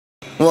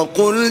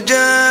وَقُلْ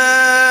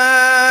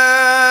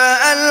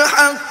جَاءَ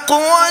الْحَقُّ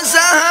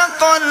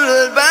وَزَهَقَ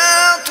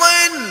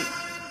الْبَاطِلُ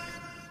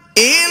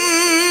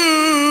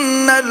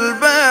إِنَّ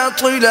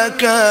الْبَاطِلَ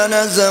كَانَ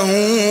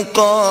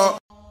زَهُوقًا।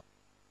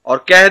 और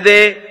कह दे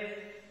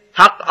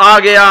हक आ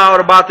गया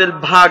और बातिल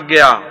भाग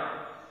गया,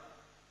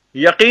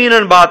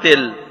 यकीनन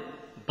बातिल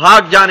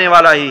भाग जाने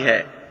वाला ही है।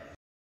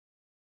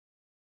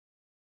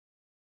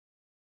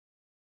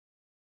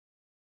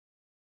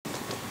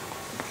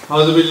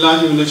 A'udhu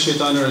billahi minash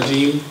shaitanir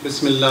rajeem.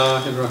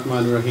 Bismillahir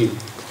rahmanir rahim.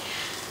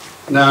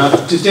 Now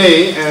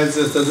today, as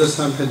Sadr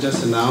Sahib had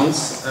just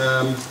announced,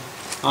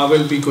 I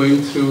will be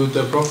going through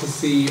the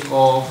prophecy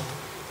of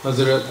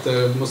Hazrat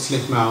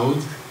Musleh Maud.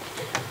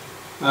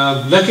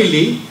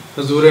 Luckily,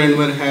 Hazur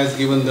Anwar has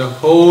given the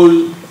whole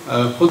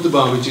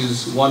khutbah, which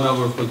is 1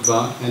 hour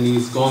khutbah, and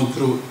he's gone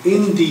through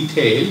in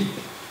detail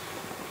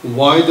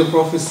why the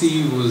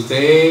prophecy was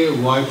there,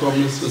 why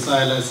Prophet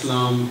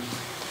Muhammad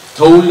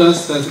told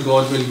us that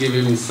God will give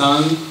him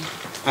son,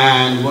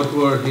 and what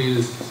were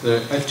his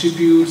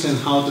attributes and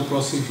how the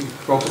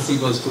prophecy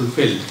was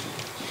fulfilled.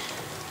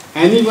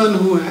 Anyone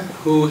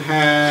who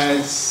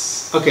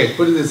has, okay,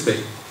 put it this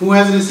way, who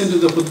has listened to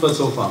the khutbah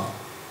so far?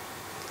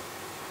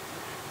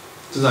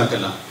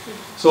 Jazakallah.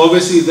 So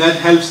obviously that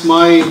helps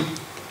my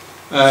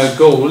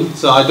goal,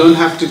 so I don't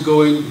have to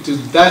go into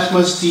that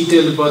much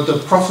detail about the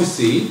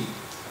prophecy.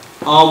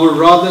 I would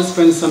rather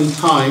spend some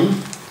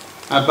time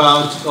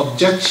about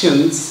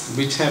objections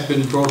which have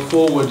been brought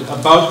forward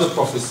about the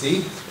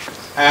prophecy,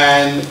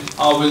 and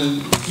I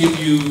will give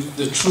you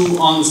the true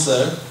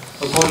answer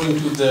according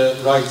to the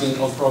writing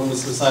of Prophet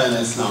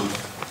Muhammad.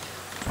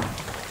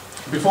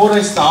 Before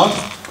I start,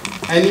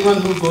 anyone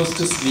who goes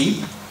to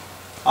sleep,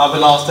 I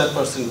will ask that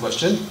person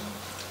question,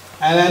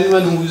 and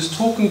anyone who is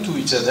talking to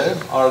each other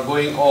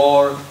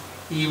or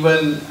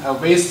even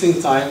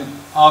wasting time,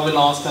 I will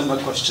ask them a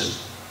question.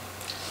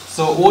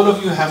 So all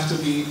of you have to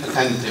be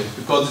attentive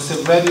because it's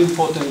a very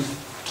important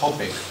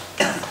topic.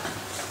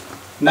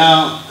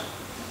 Now,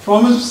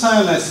 Prophet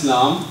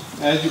Muhammad,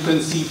 as you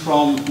can see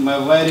from my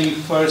very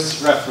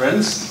first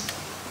reference,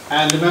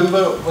 and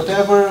remember,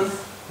 whatever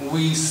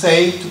we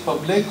say to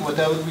public,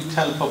 whatever we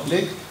tell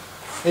public,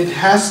 it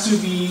has to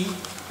be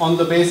on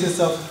the basis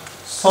of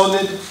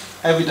solid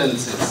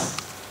evidences.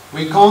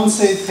 We can't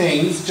say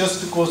things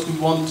just because we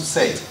want to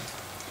say it.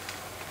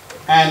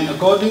 And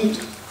about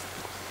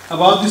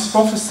this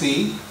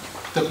prophecy,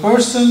 the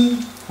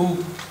person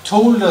who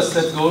told us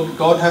that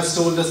God has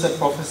told us that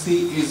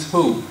prophecy is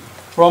who?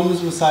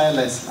 Prophet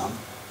Muhammad.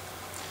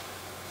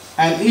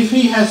 And if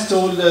he has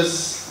told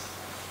us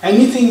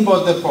anything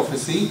about the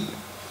prophecy,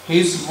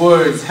 his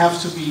words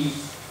have to be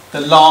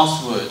the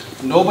last word.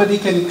 Nobody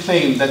can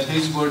claim that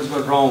his words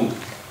were wrong.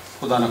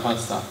 Khuda na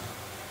khasta.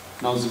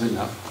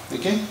 Nauzubillah.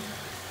 Okay?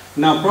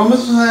 Now,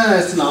 Prophet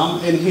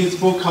Muhammad in his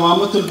book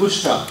Hamamatul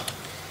Bushra,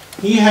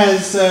 he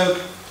has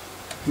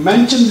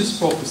mentioned this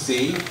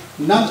prophecy.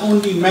 Not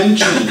only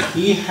mentioned,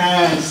 he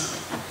has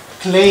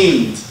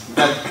claimed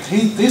that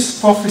this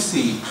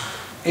prophecy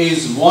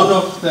is one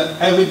of the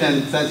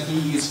evidence that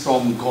he is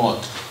from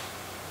God.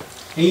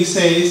 He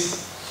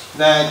says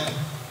that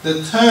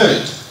the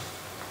third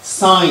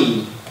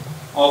sign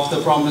of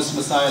the promised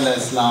Messiah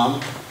Islam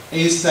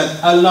is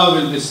that Allah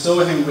will bestow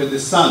him with a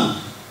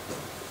son.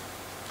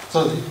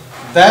 So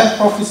that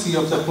prophecy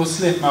of the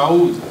Musleh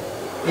Maud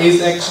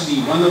is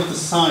actually one of the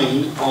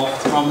signs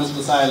of the promised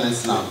Messiah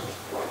Islam.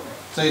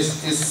 So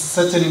it's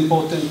such an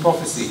important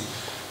prophecy.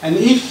 And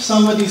if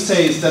somebody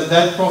says that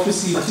that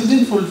prophecy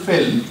didn't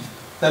fulfill,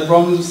 that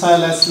Prophet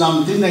Messiah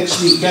Islam didn't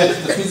actually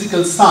get the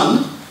physical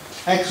son,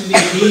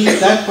 actually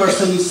that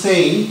person is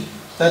saying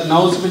that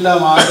Nauzubillah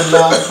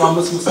ma'adallah,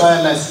 Prophet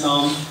Messiah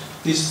Islam,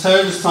 this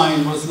third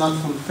sign was not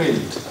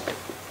fulfilled.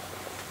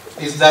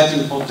 Is that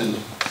important?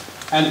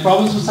 And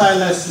Prophet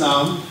Messiah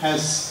Islam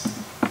has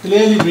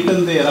clearly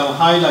written there, I've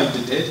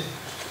highlighted it.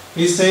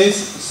 He says,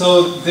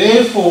 so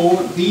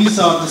therefore these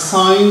are the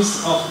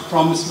signs of the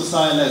promised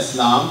Messiah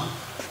Islam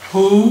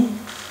who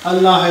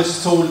Allah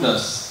has told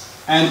us.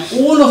 And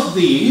all of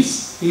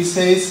these, he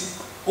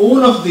says,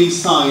 all of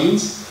these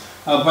signs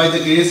by the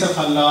grace of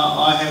Allah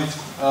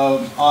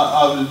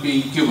I will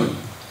be given.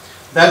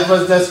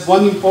 That's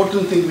one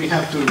important thing we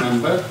have to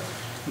remember.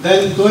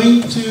 Then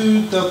going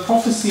to the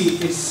prophecy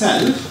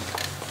itself,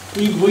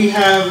 we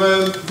have,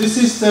 this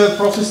is the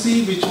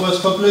prophecy which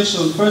was published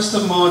on 1st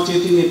of March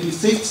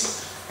 1886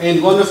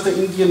 in one of the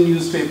Indian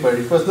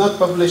newspapers. It was not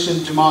published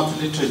in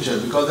Jamaat literature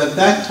because at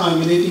that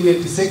time in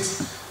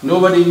 1886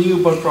 nobody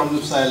knew about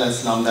Prophet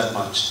Islam that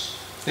much.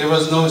 There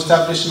was no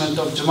establishment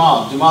of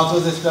Jamaat. Jamaat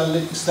was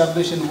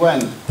established in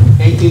when?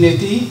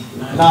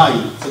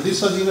 1889. So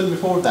this was even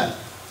before that.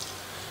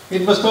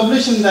 It was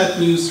published in that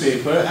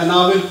newspaper, and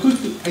I will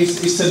quickly,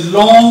 it's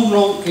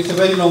a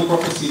very long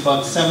prophecy,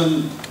 about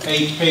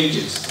 7-8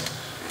 pages.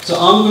 So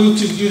I'm going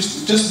to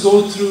just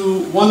go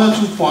through 1 or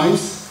 2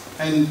 points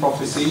in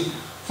prophecy.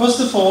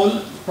 First of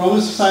all, Prophet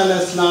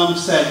Islam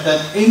said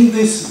that in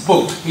this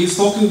book, he's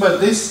talking about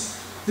this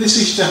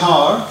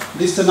ishtihar,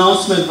 this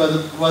announcement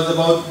was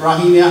about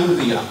Brahini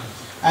Ahmadiyya.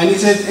 And he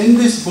said, in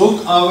this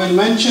book I will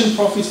mention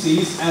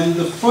prophecies, and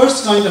the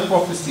first kind of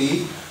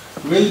prophecy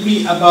will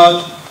be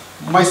about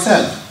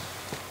myself,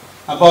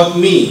 about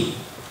me.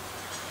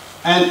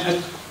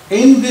 And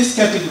in this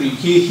category,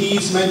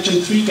 he's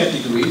mentioned 3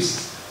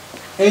 categories.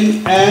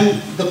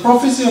 And the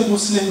prophecy of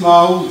Musleh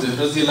Maud,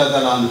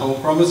 who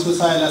promised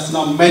Messiah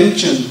al-Islam,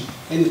 mentioned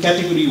in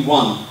category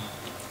 1.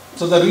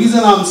 So the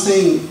reason I'm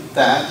saying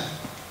that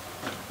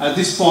at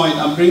this point,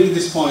 I'm bringing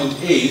this point,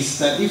 is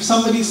that if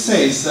somebody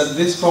says that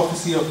this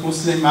prophecy of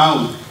Musleh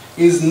Maud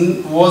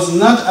was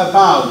not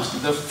about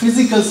the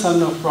physical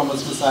son of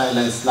promised Messiah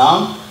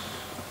al-Islam,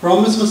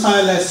 promised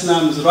Messiah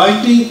al-Islam's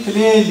writing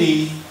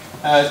clearly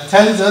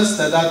tells us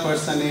that that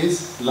person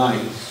is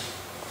lying.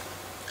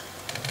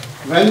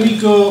 When we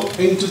go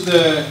into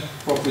the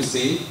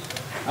prophecy,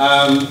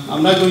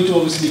 I'm not going to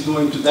obviously go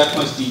into that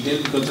much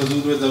detail because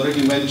Hazur has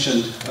already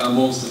mentioned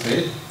most of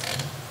it.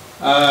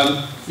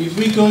 If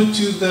we go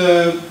to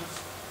the,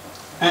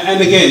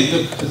 and again,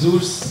 look,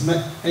 Hazur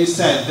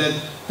said that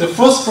the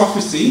first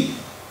prophecy,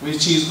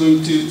 which he is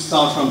going to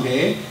start from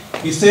here,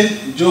 he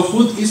said, "Jo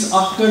khud is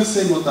akhir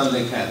se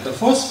mutalik hai." The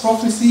first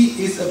prophecy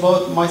is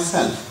about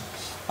myself,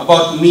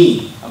 about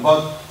me,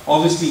 about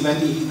obviously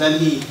when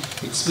he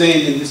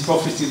explained in this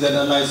prophecy that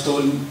Allah has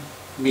told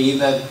me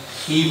that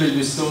He will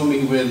bestow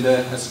me with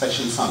a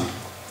special son.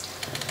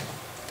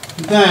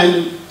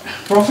 Then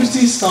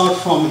prophecies start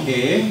from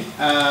here.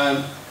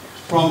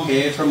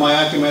 From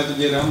Aya ke main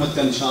tujhe rahmat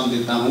ka nishan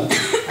deta hu,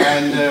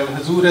 and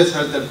Hazur has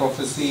read that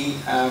prophecy,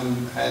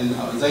 and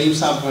Zaim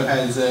Sahib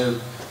has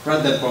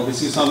read that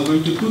prophecy. So I'm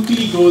going to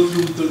quickly go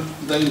through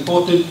the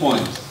important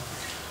points.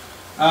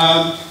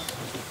 An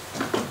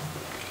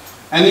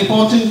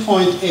important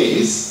point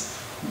is,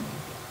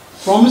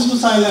 Promised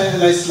Messiah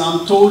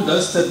al-Islam told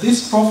us that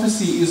this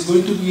prophecy is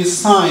going to be a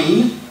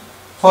sign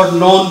for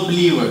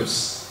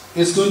non-believers.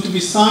 It's going to be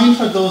a sign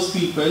for those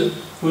people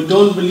who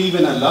don't believe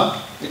in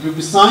Allah. It will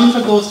be a sign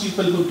for those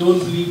people who don't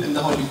believe in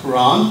the Holy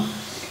Quran.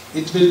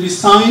 It will be a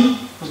sign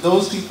for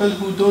those people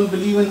who don't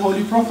believe in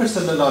Holy Prophet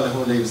sallallahu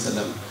alaihi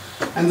wasallam.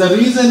 And the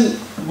reason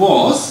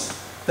was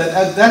that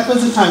at that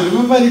was the time,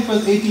 remember it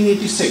was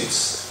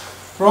 1886.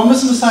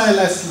 Promised Messiah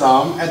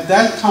al-Islam at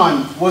that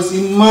time was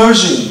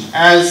emerging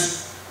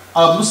as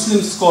a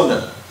Muslim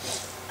scholar,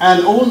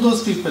 and all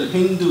those people,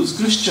 Hindus,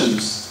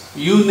 Christians,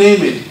 you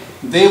name it,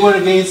 they were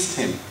against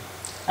him.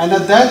 And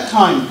at that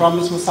time,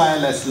 Promised Messiah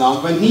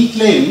al-Islam, when he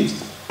claimed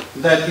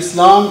that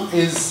Islam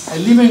is a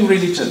living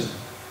religion,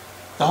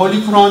 the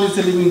Holy Quran is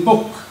a living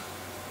book,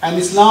 and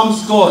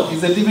Islam's God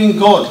is a living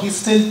God, he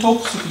still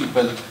talks to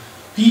people.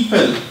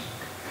 People,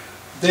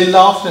 they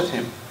laughed at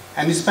him,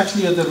 and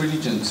especially other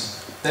religions.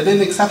 They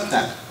didn't accept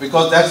that,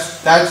 because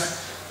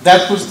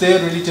that puts their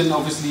religion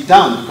obviously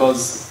down,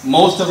 because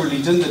most of the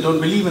religion, they don't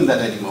believe in that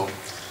anymore.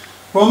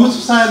 Promised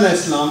Messiah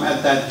al-Islam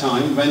at that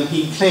time, when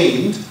he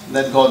claimed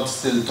that God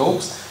still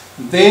talks,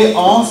 they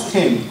asked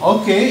him,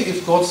 okay,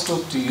 if God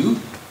spoke to you,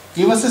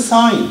 give us a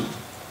sign.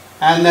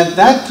 And at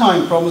that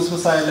time, Promised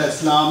Messiah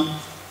al-Islam,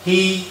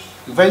 he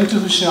went to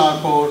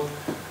Hoshiarpur.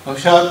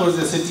 Hoshiarpur is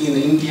a city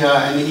in India,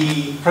 and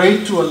he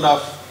prayed to Allah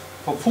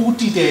for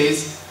 40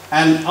 days.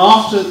 And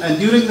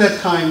during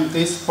that time,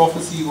 this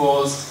prophecy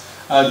was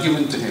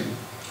given to him.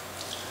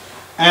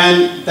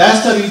 And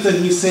that's the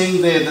reason he's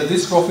saying there that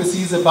this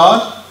prophecy is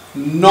about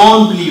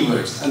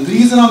non-believers. And the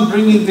reason I'm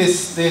bringing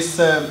this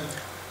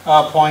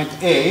point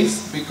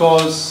is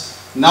because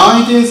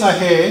nowadays I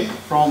hear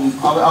from,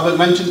 I will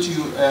mention to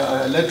you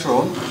later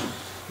on,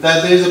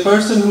 that there is a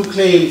person who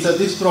claims that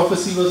this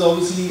prophecy was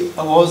obviously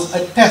was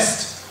a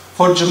test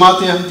for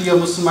Jamaat-e-Ahmadiyya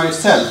Muslimah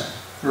itself.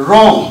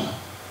 Wrong.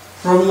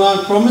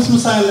 Promised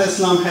Messiah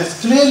al-Islam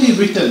has clearly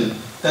written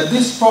that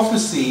this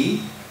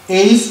prophecy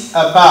is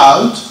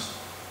about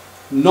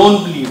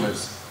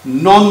non-believers,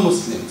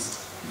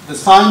 non-Muslims. The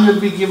sign will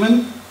be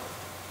given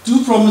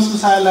to Promised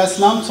Messiah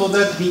al-Islam so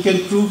that he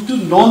can prove to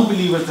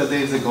non-believers that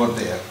there is a God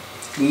there,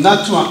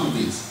 not to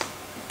Ahmadis.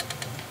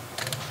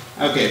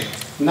 Okay,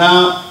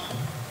 now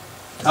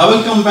I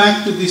will come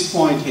back to this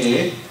point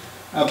here,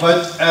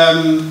 but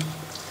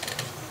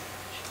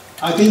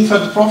I think for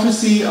the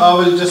prophecy I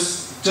will just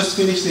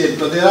finish there,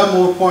 because there are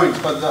more points,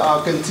 but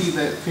I can see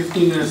that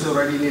 15 minutes are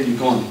already nearly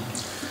gone.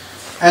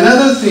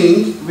 Another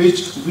thing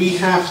which we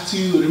have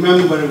to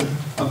remember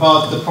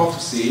about the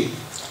prophecy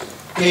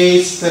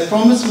is that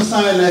Promised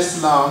Messiah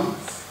al-Islam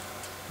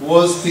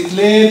was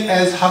declared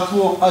as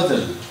Hakmu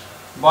Adl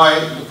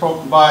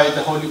by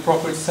the Holy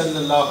Prophet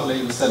sallallahu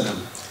alaihi wasallam.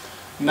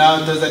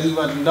 Now, does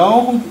anyone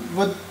know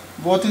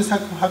what is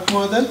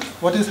Hakmu Adl?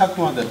 What is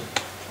Hakmu Adl?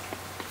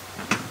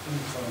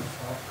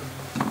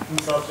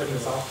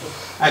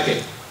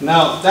 Okay,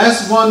 now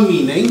that's one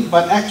meaning,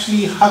 but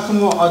actually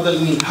Hakmu Adl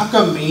mean,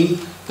 Hakam mean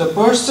the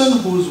person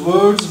whose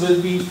words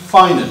will be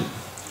final.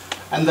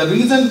 And the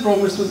reason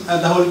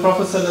the Holy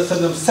Prophet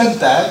ﷺ said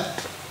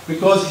that,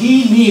 because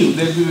he knew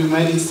there will be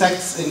many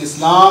sects in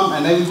Islam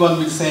and everyone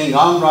will be saying,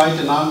 I'm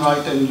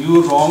right and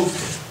you're wrong.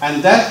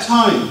 And that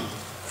time,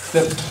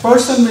 the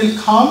person will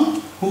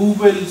come who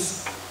will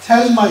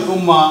tell my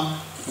ummah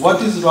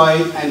what is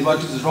right and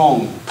what is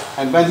wrong.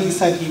 And when he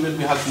said he will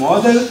be Haq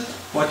Mu'adal,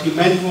 what he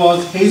meant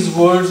was his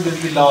words will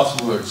be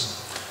last words.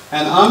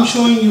 And I'm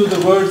showing you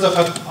the words of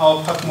Haq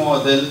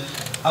Mu'adal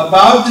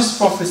about this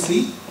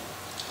prophecy.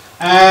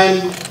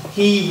 And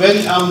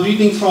I'm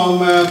reading from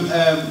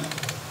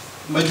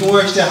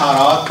Majmu'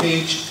 Ishtiharat,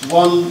 page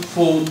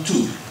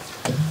 142.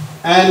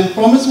 And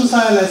Prophet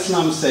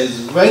Musa says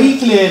very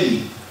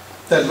clearly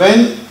that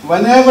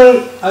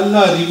whenever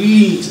Allah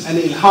reveals an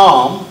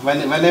ilham,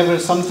 whenever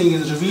something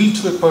is revealed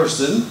to a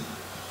person,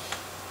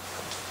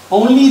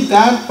 only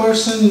that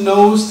person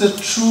knows the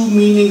true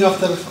meaning of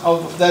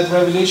that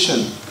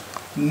revelation.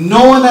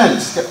 No one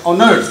else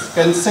on earth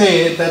can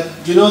say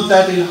that,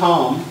 that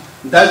ilham,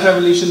 that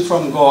revelation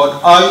from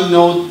God, I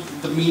know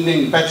the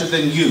meaning better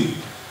than you.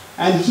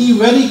 And he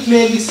very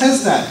clearly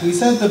says that. He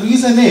said the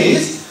reason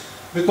is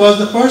because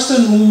the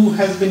person who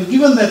has been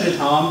given that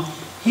ilham,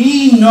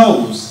 he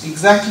knows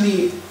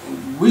exactly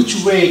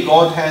which way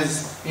God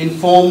has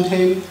informed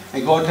him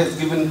and God has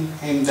given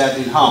him that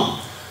ilham.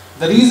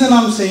 The reason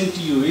I'm saying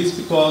to you is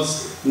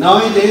because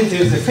nowadays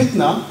there's a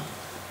fitna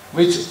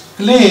which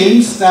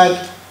claims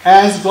that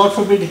as God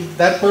forbid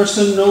that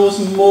person knows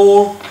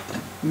more,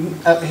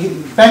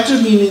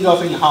 better meaning of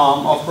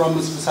ilham of Prophet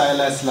Musa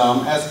as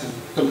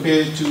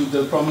compared to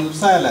the Prophet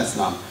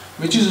Musa,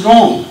 which is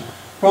wrong.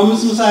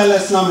 Prophet Musa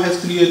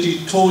has clearly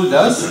told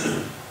us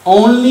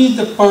only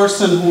the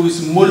person who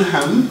is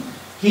mulham,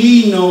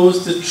 he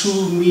knows the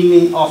true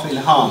meaning of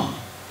ilham,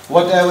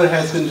 whatever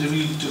has been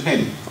revealed to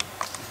him.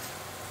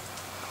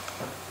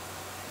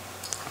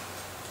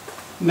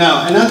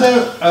 Now,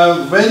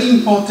 another very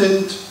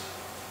important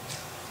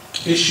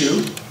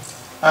issue,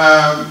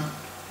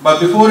 but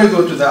before I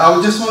go to that,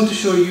 I just want to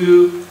show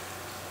you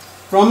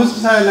Prophet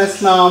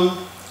Musa,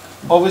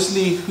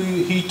 obviously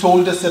he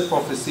told us that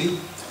prophecy.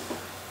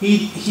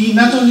 He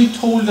not only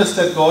told us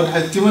that God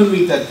has given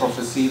me that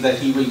prophecy that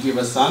he will give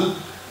a son,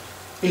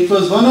 it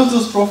was one of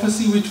those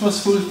prophecies which was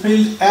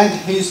fulfilled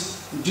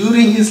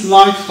during his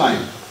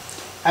lifetime.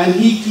 And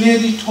he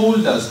clearly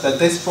told us that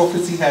this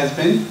prophecy has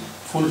been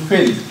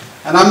fulfilled.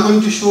 And I'm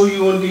going to show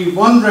you only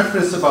one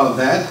reference about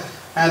that.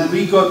 And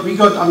we got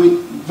I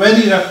would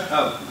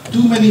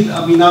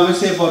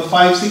say about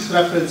 5-6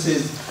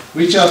 references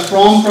which are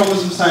from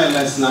Prophet Musa,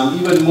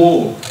 even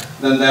more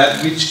than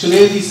that, which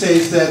clearly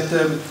says that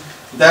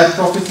that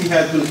prophecy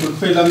has been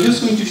fulfilled. I'm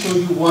just going to show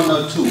you one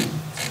or two.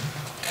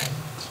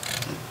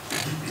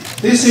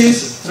 This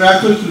is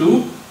Trakul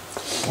Qulub,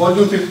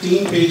 volume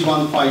 15, page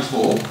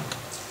 154.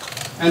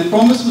 And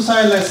Prophet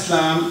Musa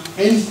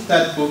in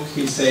that book,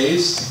 he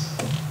says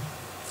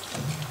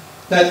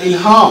that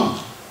ilham,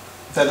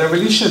 that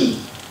revelation,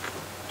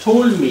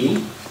 told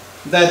me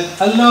that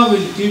Allah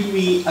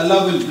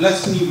will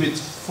bless me with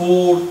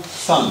 4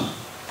 sons.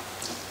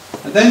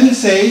 And then he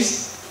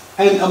says,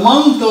 and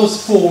among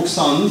those 4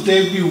 sons,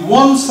 there will be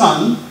one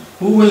son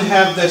who will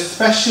have that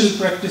special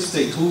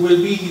characteristic, who will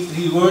be,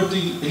 he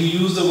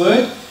used the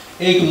word,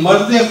 ek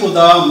marde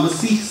khuda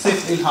masih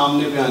sif ilham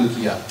ne bayan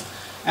kiya.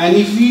 And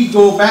if we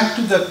go back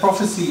to the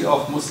prophecy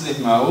of Musleh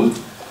Maud,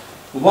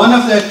 one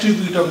of the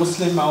attributes of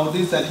Musleh Maud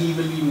is that he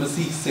will be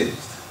Masih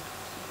Sith.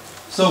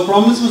 So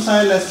Prophet Musa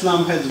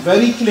has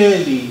very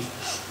clearly,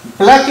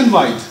 black and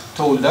white,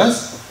 told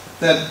us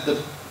that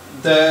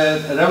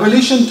the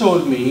revelation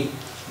told me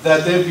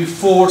that there will be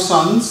 4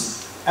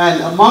 sons,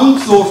 and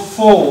amongst those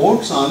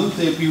 4 sons,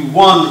 there will be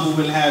one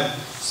who will have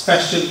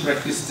special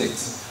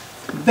characteristics.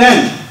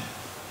 Then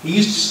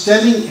he's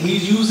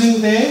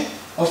using there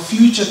a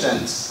future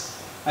tense.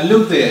 And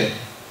look there,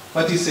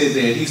 what he says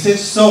there. He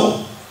says,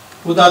 so,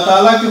 Khuda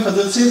Ta'ala ke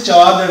fadl se 4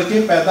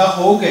 ladke paida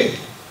ho gaye.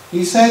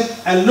 He said,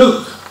 and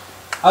look,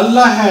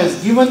 Allah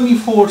has given me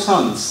 4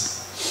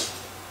 sons.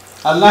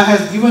 Allah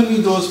has given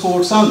me those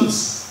 4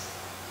 sons.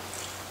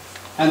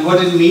 And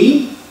what it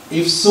means?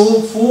 If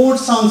so 4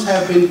 sons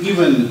have been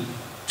given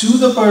to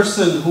the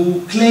person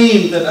who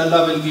claimed that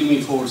Allah will give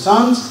me 4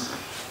 sons,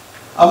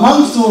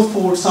 amongst those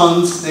 4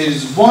 sons, there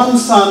is one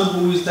son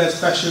who is that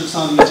special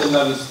son which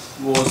Allah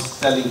was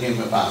telling him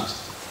about.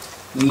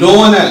 No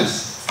one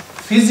else.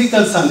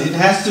 Physical son, it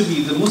has to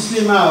be, the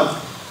Musleh Maud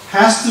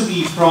has to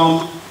be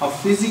from a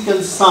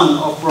physical son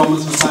of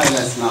Prophet Musa.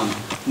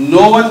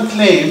 No one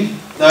claimed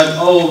that,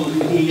 oh,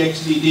 he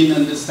actually didn't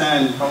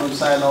understand Prophet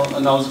Musa,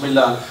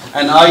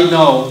 and I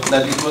know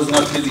that it was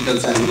not physical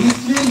son.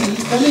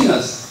 He's telling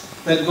us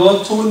that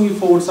God told me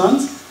 4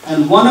 sons,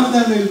 and one of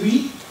them will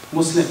be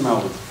Musleh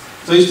Maud.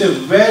 So it's a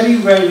very,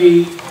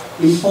 very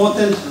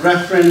important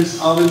reference.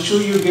 I will show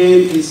you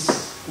again. Is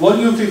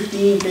volume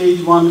 15,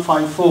 page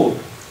 154.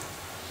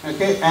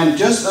 Okay, and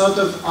just out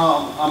of,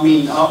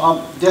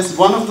 just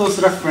one of those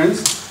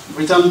reference,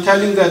 which I'm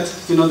telling that,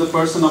 the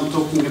person I'm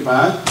talking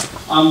about,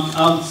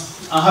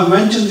 I have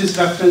mentioned this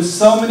reference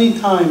so many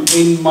times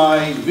in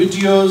my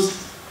videos.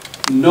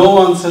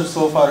 No answer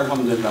so far,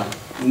 alhamdulillah.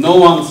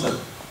 No answer.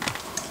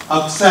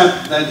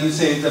 Except that he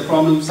says the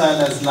Prophet Musa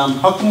Haq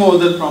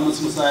Mu'adal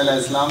Prophet Musa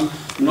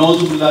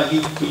Naudullah,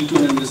 he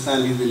couldn't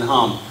understand his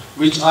ilham.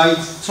 which I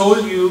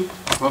told you,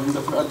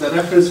 the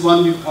reference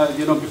one,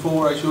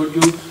 before I showed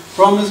you,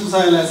 Promised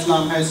Messiah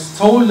Islam has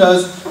told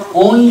us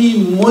only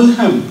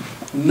mulham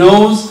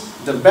knows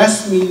the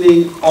best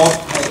meaning of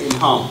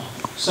ilham.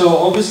 So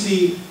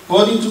obviously,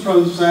 according to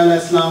Promised Messiah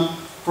Islam,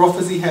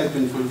 prophecy has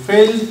been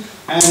fulfilled,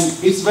 and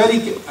it's very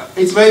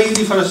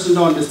easy for us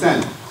to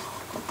understand.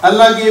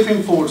 Allah gave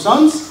him 4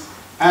 sons,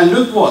 and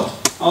look what,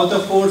 out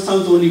of 4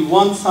 sons, only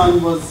 1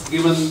 son was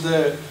given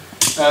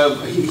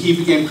he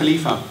became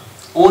Khalifa.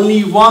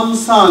 Only 1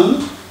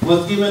 son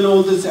was given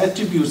all these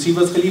attributes. He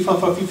was Khalifa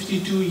for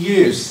 52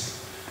 years.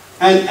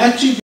 And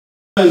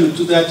attributes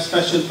to that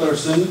special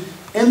person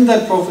in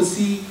that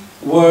prophecy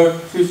were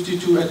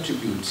 52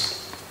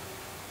 attributes.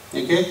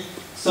 Okay?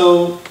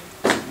 So,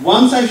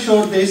 once I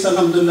showed this,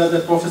 alhamdulillah,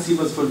 that prophecy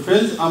was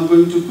fulfilled, I'm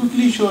going to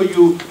quickly show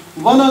you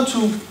 1 or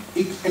 2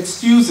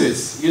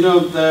 excuses,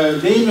 the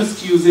lame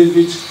excuses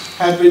which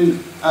have been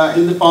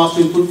in the past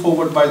been put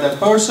forward by that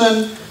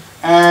person.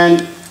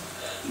 And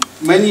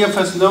many of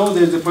us know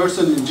there's a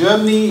person in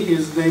Germany,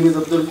 his name is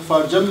Abdul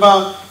Ghaffar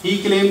Jamba.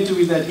 He claimed to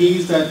be that he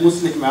is that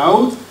Musleh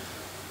Maud.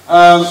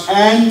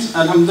 And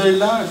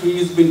alhamdulillah,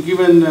 he's been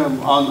given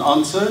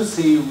answers.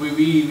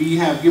 We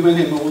have given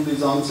him all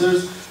these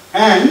answers.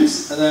 And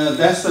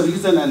that's the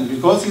reason, and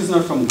because he's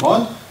not from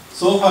God,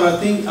 so far I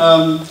think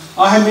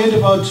I have made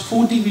about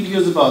 40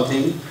 videos about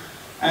him.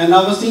 And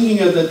I was thinking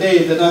the other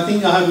day that I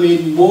think I have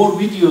made more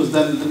videos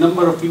than the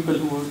number of people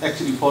who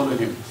actually follow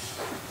him.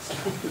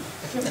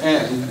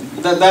 And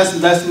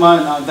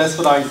that's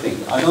what I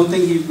think. I don't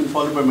think he's been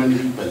followed by many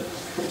people.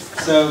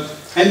 So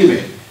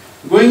anyway,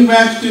 going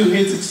back to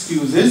his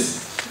excuses,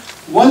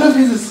 one of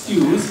his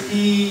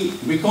excuses,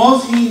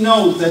 because he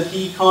knows that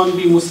he can't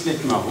be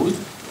Musleh Maud,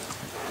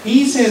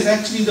 he says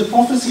actually the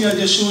prophecy I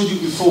just showed you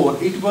before,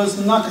 it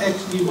was not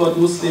actually about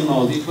Musleh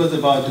Maud, it was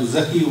about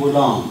Zaki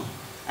Ghulam.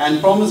 And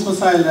Promised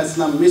Messiah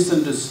Islam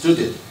misunderstood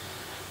it.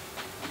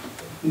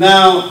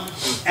 Now,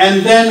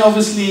 and then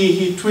obviously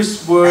he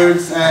twists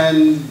words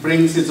and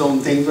brings his own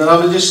things, but I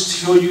will just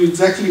show you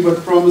exactly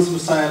what Promised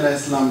Messiah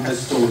Islam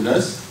has told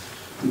us.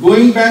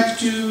 Going back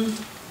to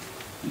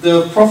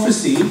the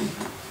prophecy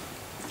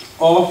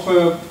of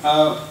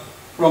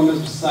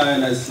Promised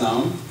Messiah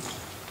Islam,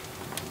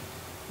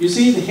 you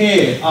see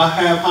here I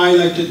have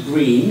highlighted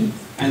green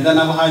and then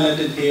I've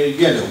highlighted here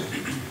yellow.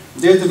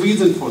 There's a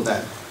reason for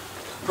that.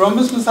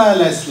 Promised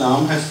Messiah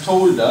Islam has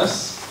told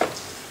us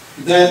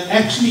that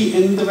actually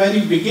in the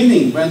very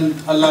beginning when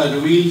Allah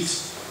revealed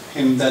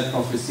him that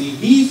prophecy,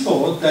 he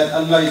thought that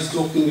Allah is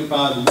talking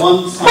about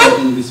 1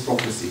 son in this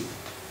prophecy.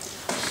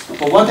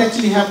 But what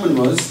actually happened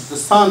was, the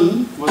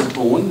son was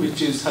born,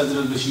 which is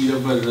Hazrat Bashir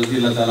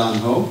radiallahu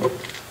anhu,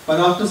 but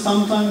after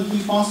some time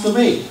he passed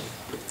away.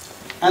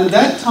 And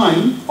that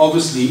time,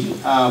 obviously,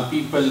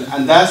 people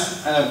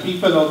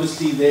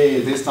obviously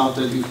they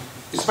started,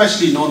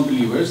 especially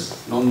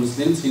non-believers,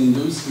 non-Muslims,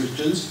 Hindus,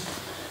 Christians,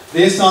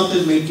 they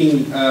started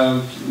making,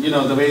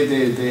 the way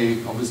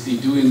they obviously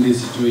do in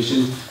this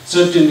situation,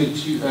 certain,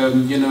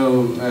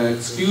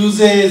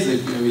 excuses.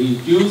 He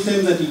accused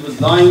him that he was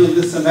lying and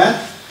this and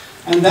that.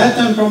 And that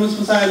time, Promised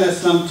Messiah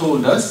Islam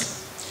told us,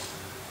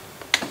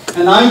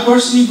 and I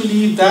personally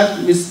believe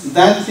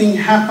that thing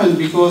happened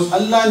because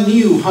Allah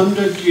knew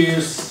 100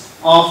 years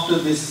after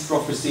this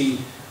prophecy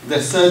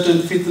that certain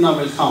fitna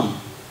will come.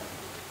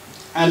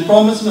 And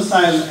Promised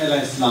Messiah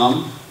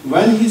Islam,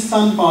 when his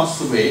son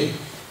passed away,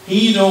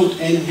 he wrote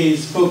in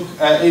his book,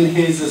 in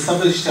his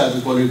Sabr Ishtihar,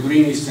 we call it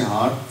Green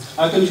Ishtihar.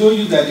 I can show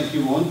you that if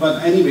you want,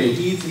 but anyway,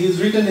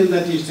 he's written in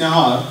that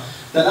Ishtihar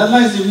that Allah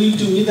has revealed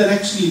to me that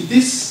actually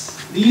these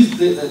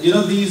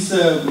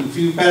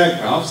few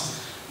paragraphs,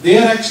 they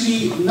are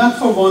actually not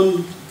for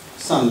 1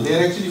 son, they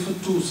are actually for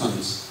 2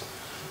 sons.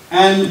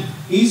 And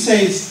he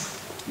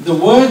says the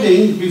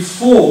wording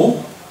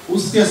before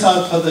uske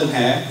saath fadl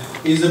hai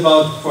is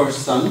about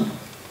first son,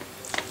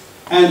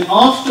 and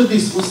after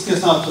this uske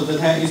saath fadl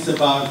hai is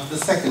about the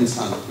second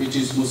son, which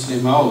is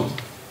Musleh Maud.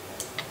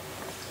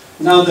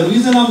 Now the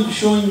reason I'm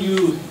showing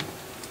you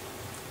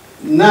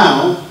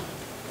now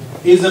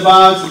is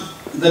about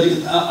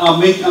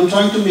I'm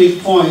trying to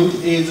make point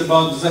is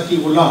about Zaki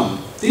Ghulam.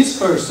 This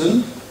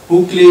person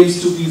who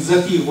claims to be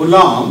Zaki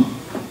Ghulam,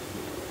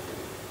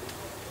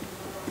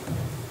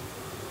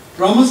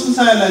 Promised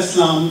Messiah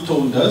Islam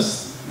told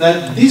us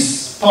that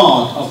this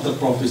part of the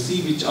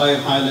prophecy, which I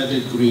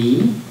highlighted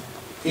green,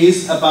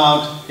 is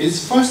about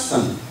his first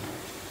son.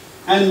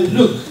 And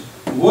look,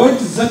 word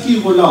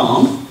Zaki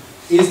Ghulam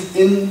is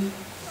in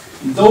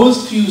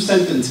those few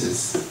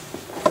sentences.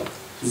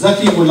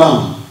 Zaki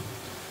Ghulam.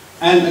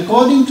 And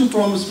according to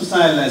Promised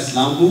Messiah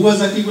Islam, who was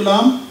Zaki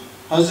Ghulam?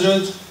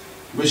 Hazrat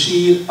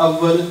Bashir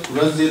Awwal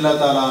Razillah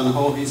Ta'ala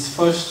anhu, his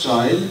first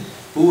child,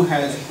 who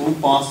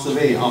passed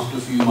away after a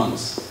few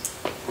months.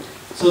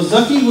 So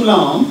Zaki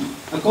Ghulam,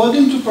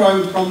 according to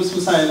Promised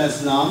Messiah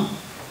Islam,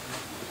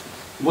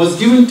 was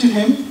given to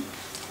him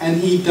and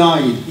he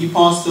died, he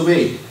passed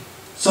away.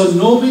 So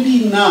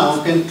nobody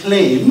now can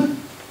claim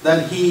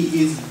that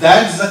he is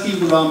that Zaki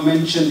Ghulam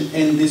mentioned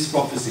in this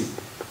prophecy.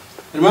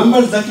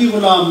 Remember, Zaki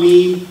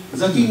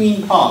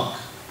mean park,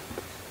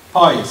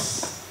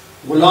 pious.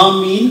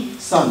 Ghulam mean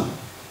son.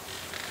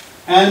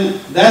 And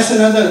that's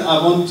another,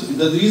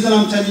 the reason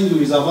I'm telling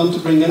you is I want to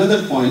bring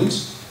another point.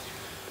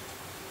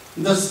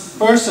 This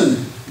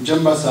person,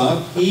 Jamba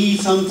Sahib, he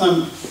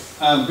sometimes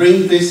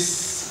bring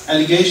this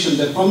allegation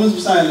that Prophet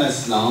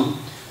Muhammad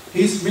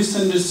he's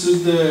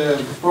misunderstood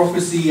the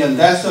prophecy, and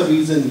that's the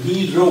reason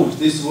he wrote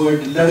this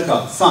word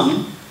ladka,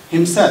 son,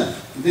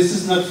 himself. This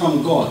is not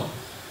from God.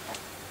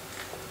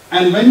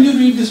 And when you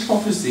read this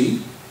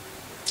prophecy,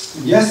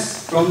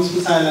 yes, Prophet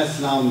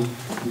Muhammad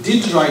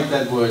did write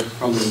that word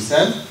from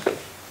himself.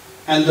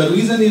 And the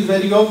reason is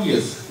very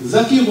obvious.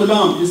 Zaki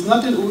Ghulam is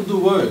not an Urdu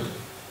word.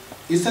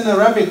 It's an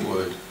Arabic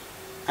word.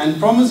 And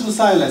Prophet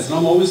Muhammad,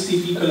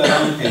 obviously people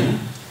around him,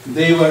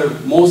 they were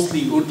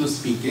mostly Urdu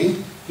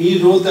speaking.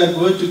 He wrote that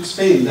word to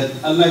explain that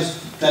Allah is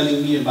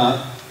telling me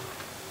about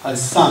a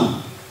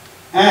son.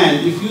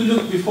 And if you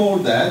look before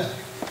that,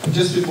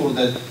 just before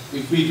that,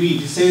 if we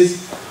read, it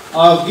says,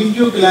 I'll give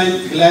you a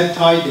glad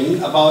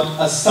tidings about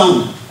a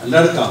son, a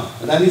ladka.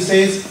 And then he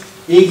says,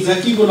 Ek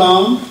Zaki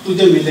Ghulam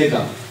tujhe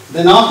milega.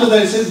 Then after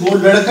that it says, wo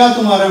ladka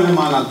tumhara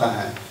mehman aata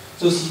hai.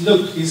 So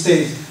look, he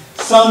says,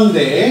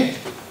 Sunday,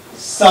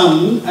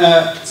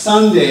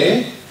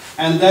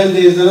 and then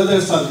there is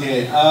another son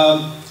here.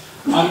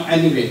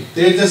 Anyway,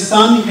 there is a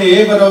son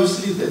here, but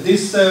obviously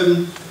this,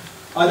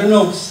 I don't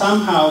know,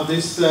 somehow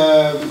this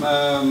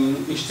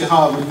Ijtihad,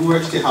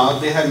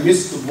 they have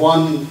missed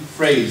one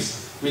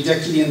phrase, which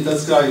actually in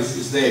Tazkar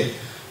is there.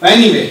 But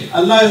anyway,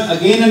 Allah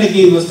again and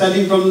again was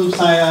telling Prophet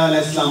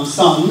Muhammad,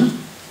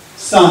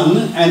 son,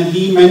 and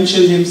he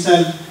mentioned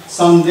himself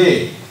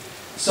Sunday.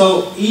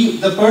 So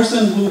the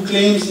person who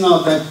claims now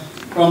that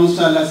Prophet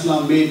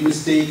Muhammad made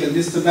mistake and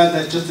this and that,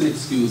 that's just an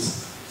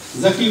excuse.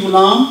 Zaki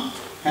Ghulam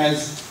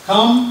has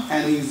come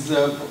and he's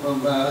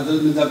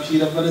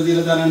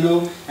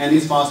and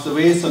he's passed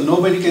away, so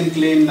nobody can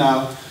claim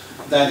now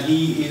that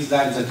he is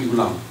that Zaki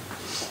Ghulam.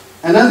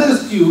 Another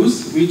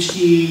excuse which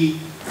he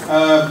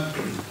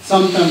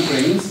sometimes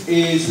brings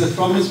is the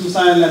Prophet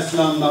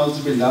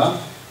Muhammad,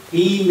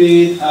 he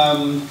made,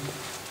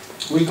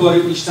 we call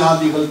it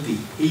Ijtihadi Ghalti,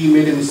 he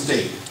made a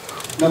mistake.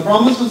 Now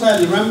Prophet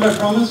Muhammad, remember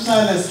Prophet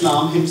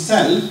Muhammad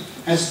himself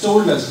has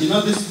told us, you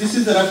know, this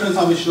is the reference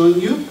I was showing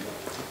you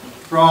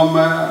from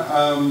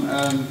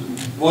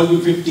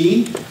volume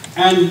 15,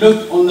 and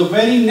look on the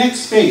very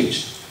next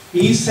page,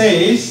 he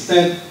says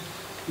that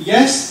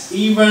yes,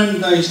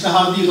 even the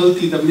Ijtihadi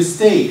Ghalti, the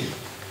mistake,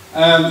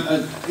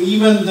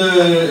 even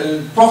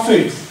the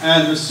prophets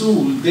and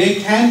Rasul, they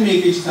can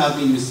make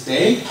Ijtihadi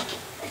mistake,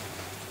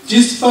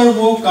 जिस पर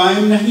वो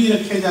कायम नहीं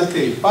रखे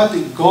जाते, but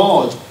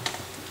God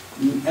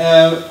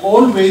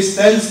always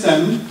tells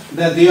them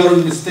that they are a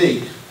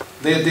mistake,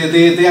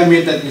 they have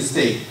made that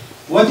mistake.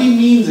 What he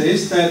means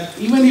is that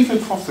even if a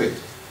prophet,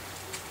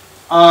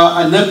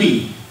 a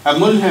Nabi, a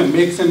Mulham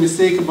makes a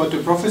mistake about a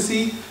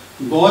prophecy,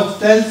 God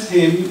tells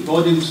him,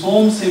 God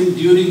informs him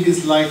during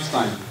his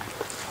lifetime.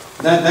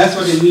 That's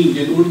what it means.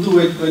 In Urdu,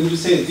 when you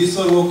say, this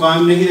or wo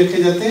kaam nahi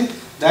rakhe jate,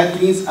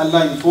 that means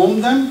Allah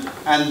informed them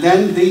and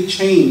then they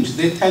change.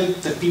 They tell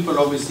the people,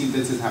 obviously,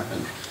 this has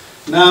happened.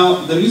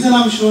 Now, the reason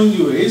I'm showing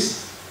you is,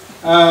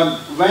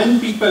 when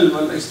people,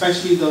 well,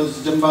 especially those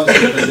Jambas,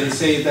 they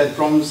say that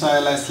Prophet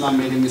Muhammad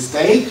made a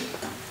mistake,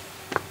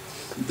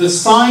 the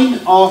sign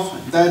of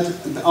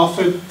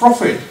a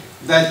prophet,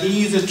 that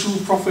he is a true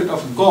prophet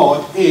of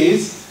God,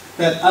 is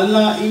that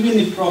Allah, even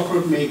if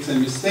prophet makes a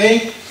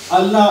mistake,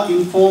 Allah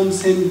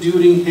informs him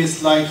during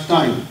his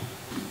lifetime.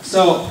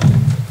 So,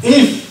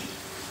 if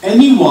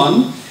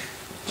anyone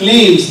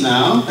claims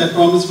now that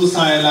Prophet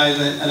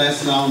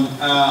Muhammad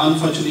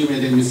unfortunately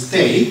made a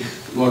mistake,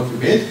 God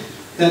forbid,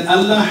 then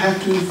Allah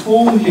had to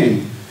inform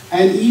him.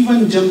 And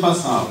even Jamba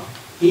Sahib,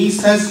 he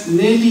says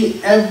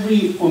nearly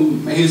every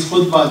his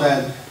khutbah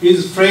that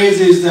his phrase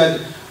is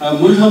that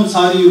Mulham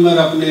sari umar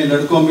apne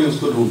ladkon mein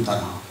usko dhoondta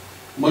raha.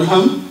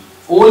 Mulham,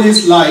 all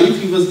his life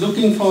he was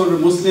looking for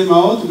Musleh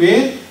Maud,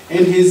 where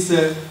in his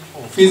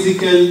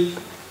physical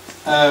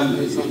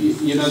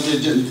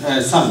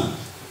son.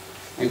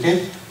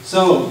 Okay,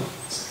 so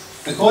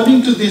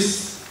according to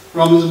this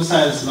Prophet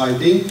Muhammad's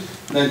writing,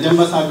 that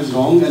Jamba Sahib is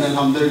wrong, and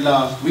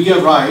Alhamdulillah we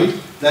are right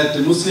that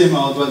the Musleh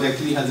Maud was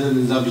actually Hazrat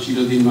Mirza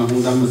Bashiruddin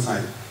Mahmud Ahmad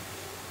Sahib.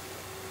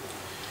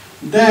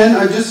 Then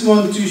I just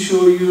want to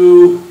show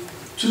you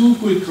two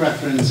quick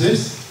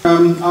references.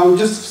 I'll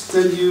just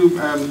tell you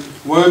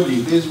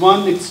verbally. There's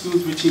one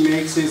excuse which he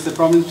makes, is the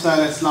Prophet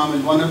Muhammad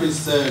in one of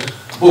his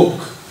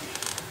book,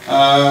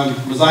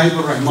 Mazahib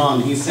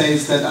al-Rahman, he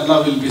says that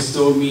Allah will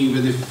bestow me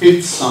with a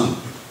fifth son.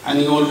 And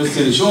he always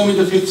says, show me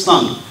the fifth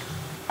son.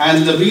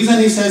 And the reason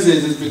he says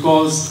this is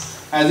because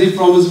as if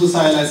Prophet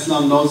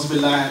Muhammad knows,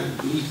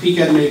 if he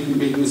can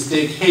make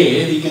mistake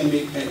here, he can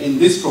make, in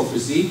this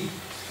prophecy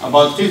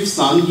about fifth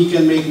son, he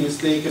can make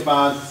mistake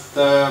about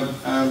the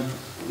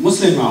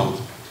Musleh Maud.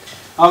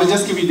 I will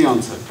just give you the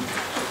answer.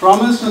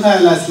 Prophet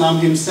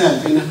Muhammad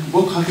himself, in a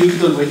book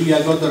Haqiqat al-Wahi,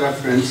 I got the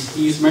reference,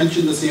 he's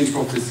mentioned the same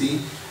prophecy,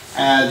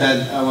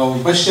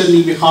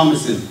 Bashirni bi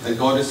khamisin, that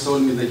God has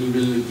told me that He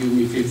will give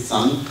me fifth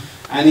son.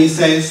 And he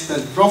says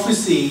that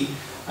prophecy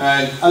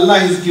Allah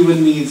has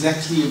given me is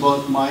actually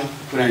about my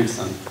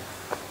grandson.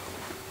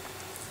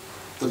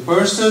 The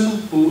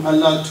person who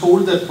Allah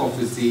told that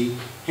prophecy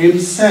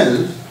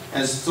himself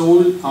has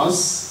told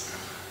us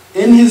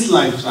in his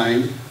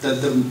lifetime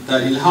that the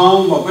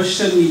ilham wa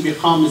bashirni bi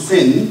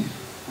khamisin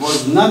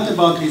was not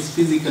about his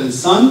physical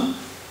son,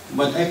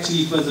 but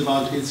actually it was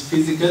about his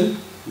physical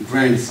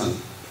grandson.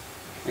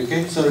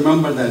 Okay, so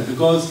remember that,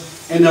 because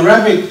in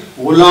Arabic,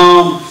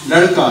 ghulam,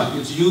 ladka,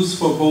 it's used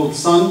for both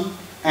son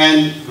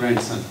and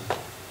grandson.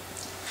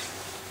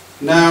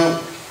 Now,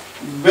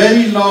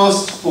 very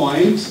last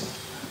point.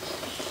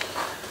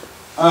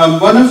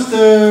 One of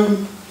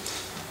the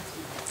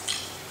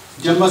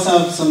Jamba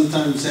Sahib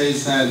sometimes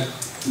says that,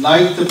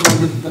 like the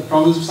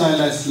Prophet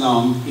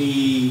Islam,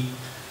 he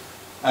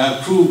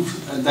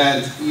proved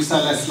that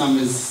Isa Islam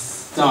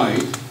is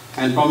died,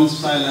 and Prophet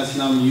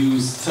Islam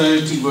used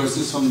 30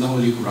 verses from the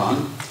Holy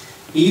Quran.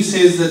 He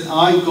says that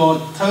I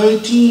got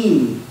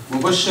 13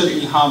 mubashshir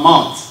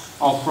ilhamat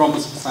of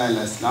Prophet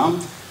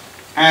Islam,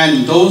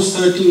 and those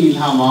 13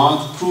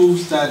 ilhamat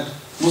proves that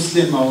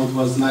Musleh Maud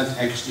was not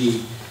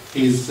actually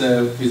his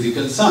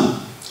physical son.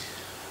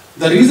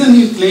 The reason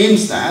he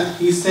claims that,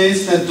 he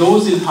says that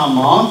those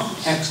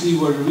ilhamat actually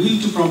were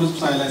revealed to Prophet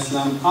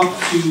Islam up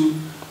to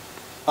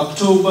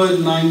October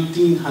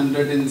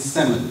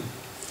 1907.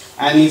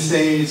 And he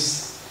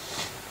says,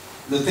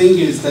 the thing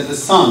is that the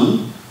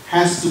son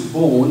has to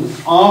born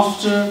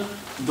after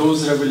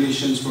those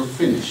revelations were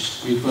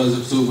finished. It was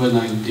October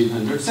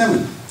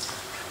 1907.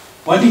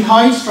 What he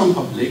hides from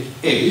public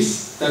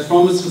is that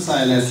Prophet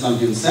Islam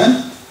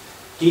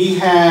himself, he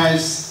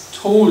has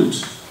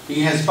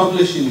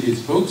published in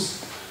his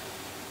books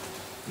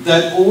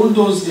that all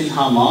those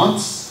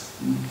ilhamats,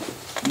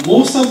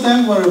 most of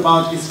them were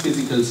about his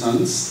physical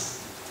sons,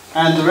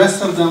 and the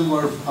rest of them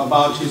were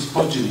about his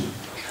progeny.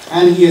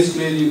 And he has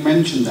clearly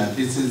mentioned that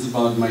this is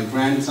about my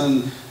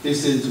grandson,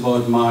 this is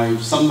about my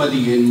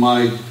somebody in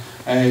my,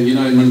 in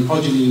my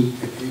progeny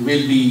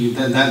will be,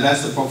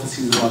 that's the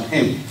prophecies about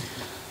him.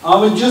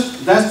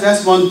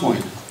 That's one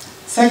point.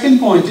 Second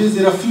point is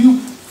there are few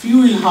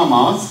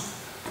ilhamats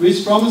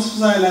which Prophet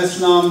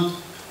Islam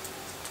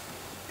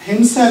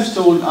himself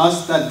told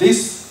us that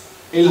this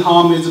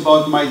ilham is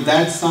about my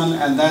dad's son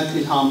and that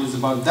ilham is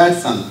about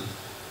that son.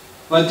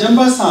 But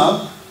Jamba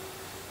Sahib,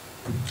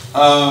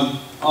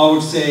 I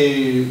would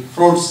say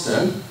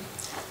fraudster,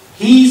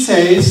 he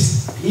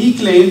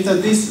claims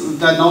that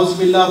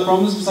Nauzubillah,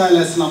 Prophet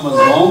Islam was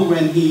wrong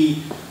when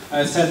he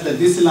said that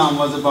this ilham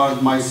was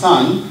about my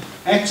son.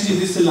 Actually,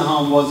 this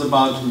ilham was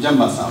about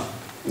Jamba Sahib.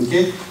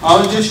 Okay, I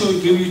will just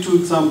give you two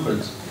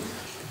examples.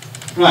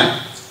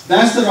 Right,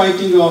 that's the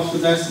writing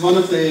of, that's one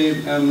of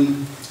the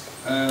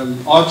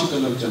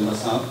article of Jamba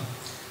Sahib,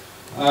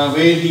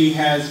 where he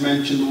has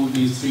mentioned all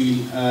these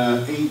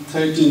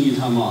 13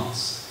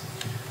 ilhamats.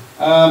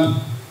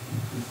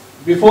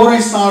 Before I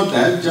start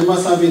that, Jamba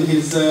Sahib in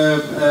his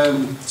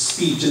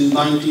speech in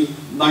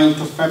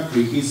 9th of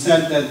February, he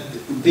said that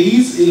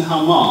these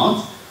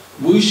ilhamat,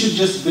 we should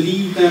just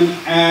believe them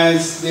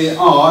as they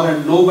are,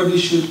 and nobody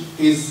should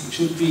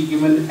be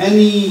given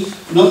any,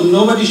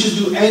 nobody should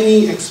do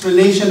any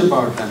explanation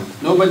about them.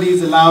 Nobody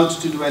is allowed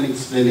to do any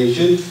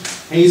explanation.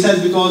 And he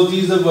said because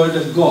these are word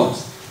of God.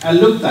 And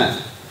look that,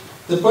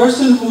 the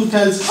person who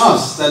tells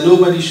us that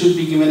nobody should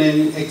be given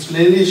any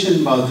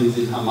explanation about these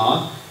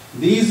ilhamat,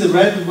 these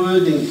red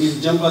wording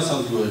is Jamba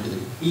Sahib's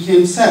wording. He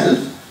himself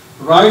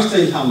writes the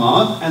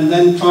ilhamat and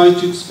then tries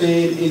to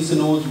explain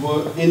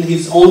in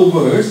his own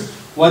words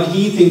what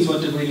he thinks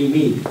what it really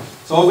means.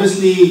 So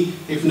obviously,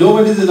 if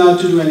nobody is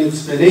allowed to do any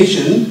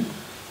explanation,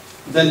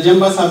 then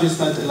Jamba Sahib is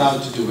not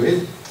allowed to do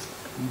it.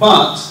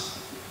 But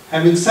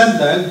having said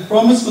that,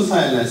 Prophet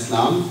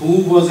Islam,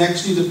 who was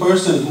actually the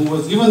person who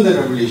was given the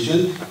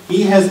revelation,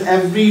 he has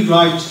every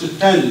right to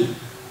tell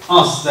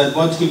us that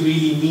what he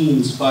really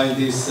means by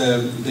this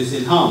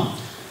ilham.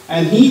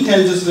 And he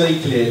tells us very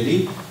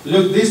clearly,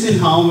 look, this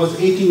ilham was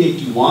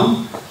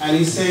 1881, and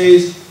he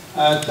says,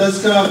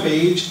 Tazkara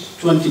page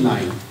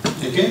 29.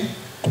 Okay?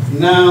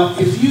 Now,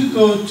 if you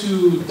go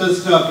to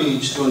Tazkara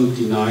page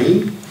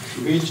 29,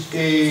 which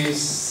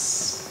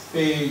is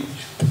page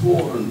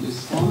 4 on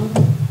this one.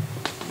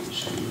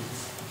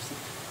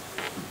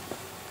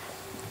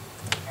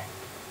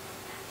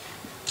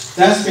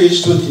 That's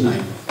page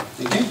 29.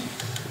 Okay?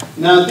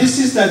 Now, this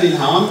is that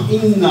ilham,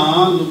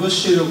 Inna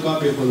nubashiruka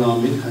bi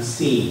ghulamin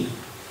haseen.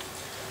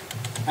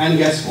 And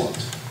guess what?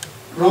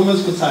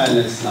 Prophet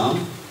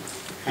Islam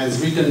has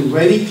written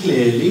very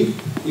clearly.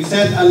 He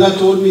said, Allah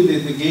told me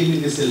that they gave me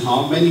this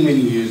ilham many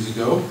years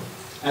ago,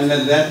 and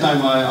at that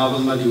time I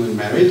was not even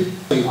married.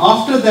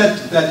 After that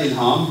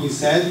ilham, he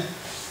said,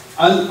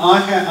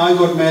 I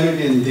got married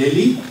in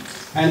Delhi,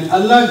 and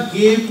Allah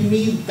gave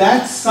me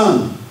that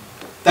son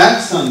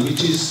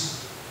which is,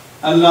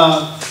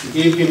 Allah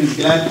gave him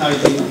glad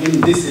tidings in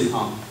this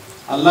ilham.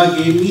 Allah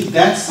gave me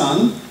that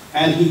son,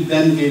 and he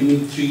then gave me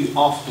 3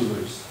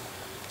 afterwards.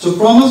 So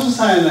Prophet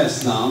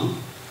Islam,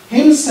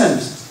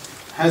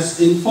 himself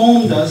has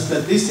informed us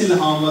that this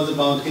ilham was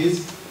about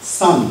his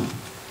son.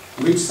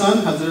 Which son?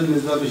 Hazrat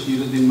Mirza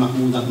Bashiruddin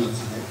Mahmud Ahmad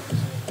Sahib.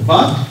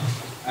 But,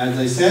 as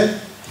I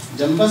said,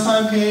 Jamba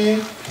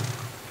Sahib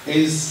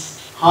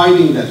is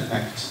hiding that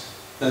fact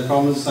that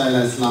Prophet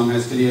ﷺ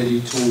has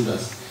clearly told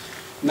us.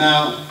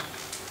 Now,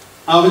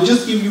 I will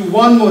just give you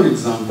one more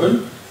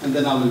example and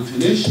then I will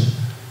finish.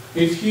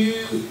 If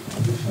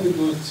I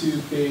go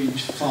to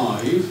page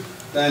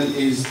 5, then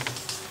is,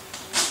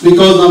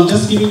 because I'm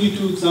just giving you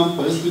two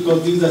examples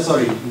because these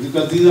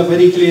are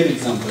very clear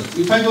examples.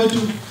 If I go to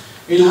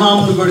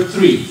Ilham number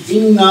 3,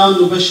 Inna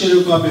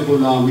Nubashiruka bi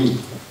Ghulamin.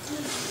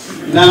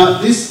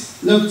 Now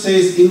this note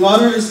says in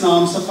Warul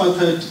Islam, Safa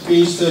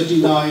page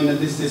 39, and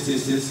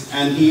this,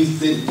 and he's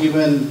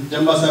given,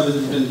 Jamba Sahib has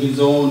written his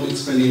own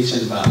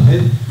explanation about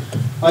it.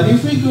 But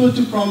if we go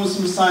to Promised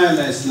Messiah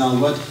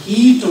Islam, what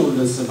he told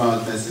us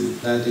about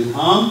that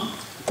ilham,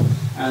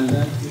 and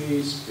that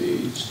is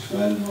page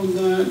 12 on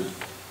that.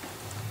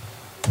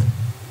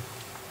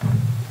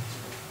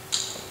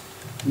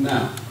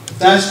 Now,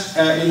 that's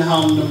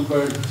ilham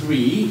number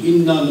 3,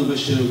 Inna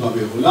Nubashiruka bi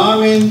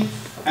Ghulamin,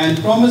 and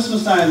Promised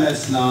Messiah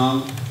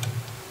Islam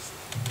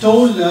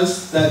told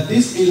us that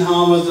this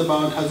ilham was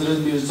about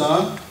Hazrat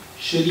Mirza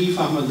Sharif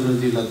Ahmad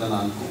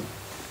radhiyallahu anhu.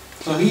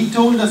 So he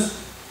told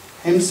us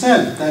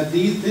himself that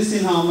this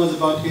ilham was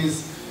about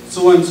his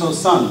so-and-so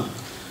son.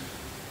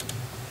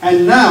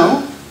 And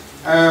now,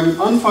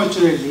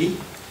 unfortunately,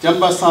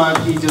 Jamba Sahib,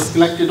 he just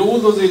collected all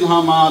those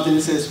ilhamat and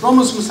he says,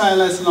 Promised Messiah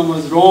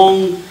was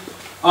wrong.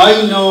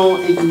 I know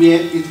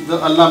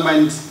Allah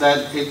meant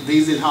that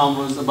these ilham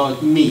was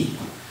about me.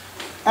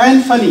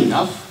 And funny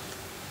enough,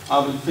 I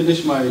will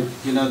finish my,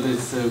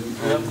 this...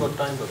 we have got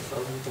time, but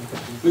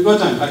we got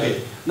time,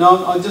 okay.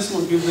 Now, I just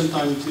want to give them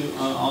time to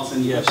ask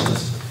any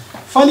questions.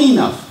 Funny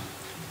enough,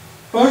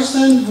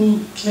 person who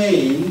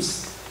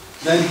claims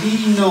that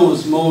he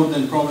knows more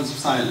than Prophet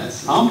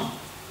ﷺ,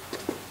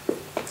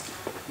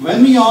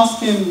 when we ask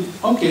him,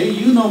 okay,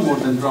 you know more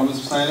than Prophet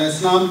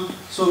ﷺ,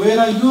 so where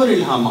are your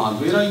ilhamat,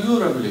 where are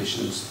your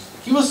revelations?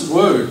 Give us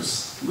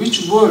words.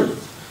 Which word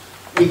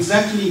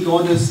exactly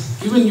God has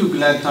given you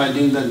glad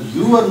tidings that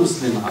you are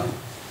Musleh Maud?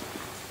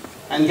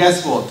 And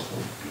guess what?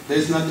 There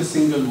is not a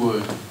single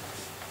word.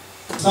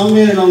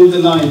 Somewhere along the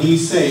line he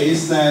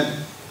says that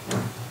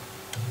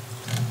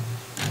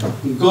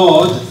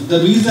God, the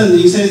reason,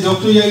 he says,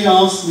 Dr. Yai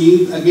asked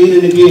me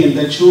again and again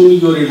that show me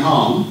your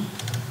ilham,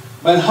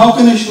 but how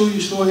can I show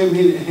him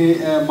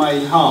my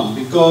ilham?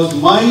 Because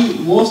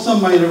most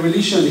of my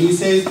revelation, he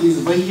says,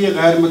 is wahi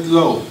ghair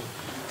matlaw.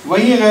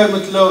 Wahi ghair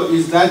matlaw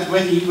is that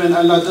wahi when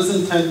Allah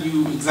doesn't tell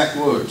you exact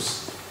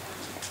words.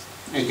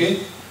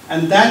 Okay?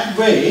 And that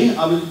way,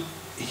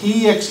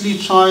 he actually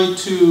tried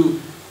to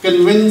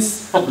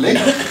convince public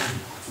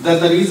that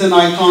the reason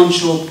I can't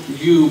show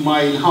you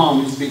my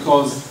ilham is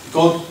because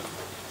God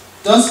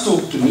does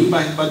talk to me,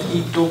 but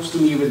he talks to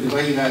me with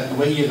wahi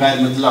ghair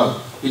matlaw.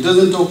 He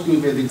doesn't talk to me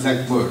with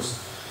exact words.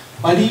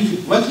 But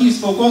what he's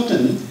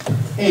forgotten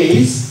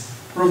is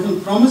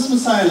Promised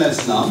Messiah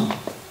Islam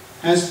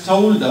has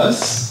told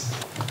us,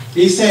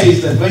 he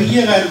says that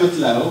wahi ghair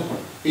matlaw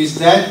is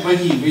that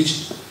wahi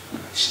which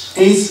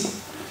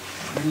is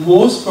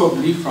most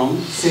probably from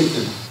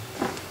Satan.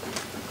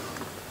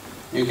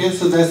 Okay,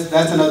 so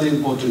that's another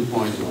important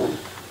point.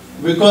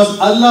 Because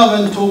Allah,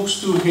 when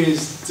talks to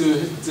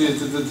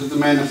the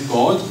man of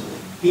God,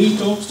 he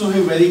talks to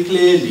him very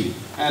clearly.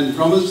 And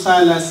Prophet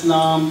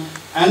ﷺ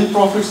and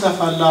prophets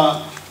of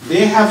Allah,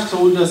 they have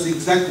told us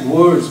exact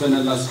words when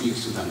Allah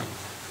speaks to them.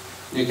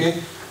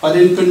 Okay? But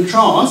in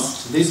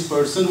contrast, this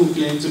person who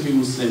claims to be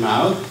Musleh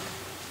Maud,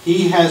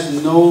 he has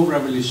no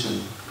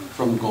revelation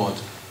from God.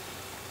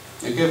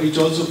 Okay? Which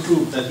also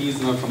proves that he is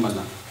not from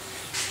Allah.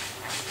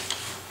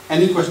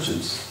 Any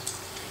questions?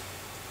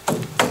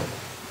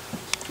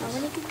 How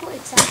many people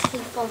exactly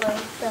follow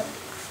the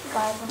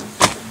Bible?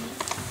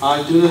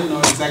 I do not know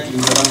exactly,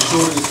 but I'm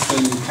sure it's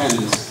in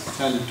tens,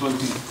 10, 20,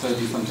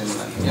 30, something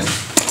like that. Yes?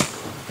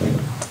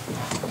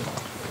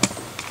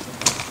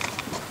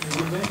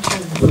 You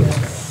mentioned the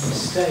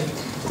mistake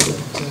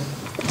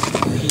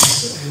that his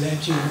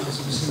alleging was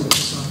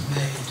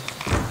made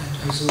and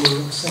Hazur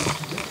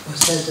accepted it, or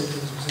said that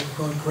it was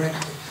gone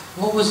correctly.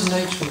 What was the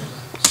nature of that?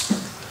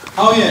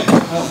 Oh yeah,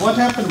 what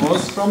happened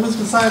was, Promised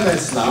Messiah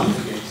Islam,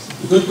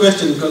 good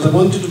question, because I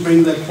wanted to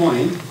bring that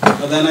point,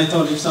 but then I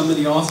thought if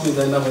somebody asked me,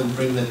 then I will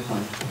bring that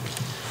point.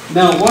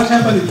 Now, what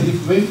happened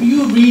if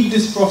you read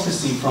this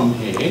prophecy from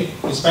here,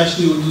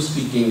 especially Urdu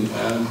speaking,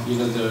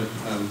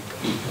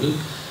 people,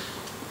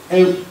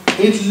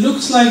 it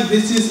looks like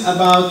this is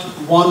about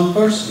one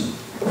person.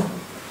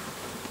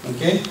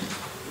 Okay,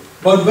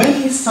 but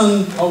when his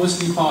son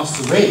obviously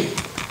passed away,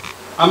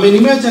 I mean,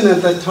 imagine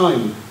at that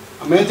time,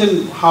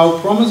 imagine how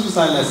Promised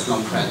Messiah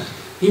Islam felt.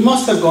 He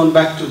must have gone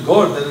back to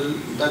God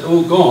that,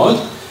 oh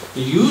God,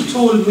 you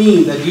told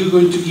me that you're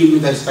going to give me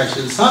that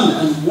special son,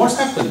 and what's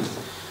happened?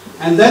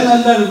 And then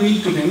Allah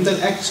revealed to him that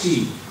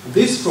actually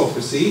this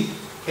prophecy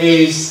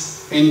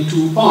is in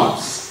two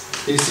parts.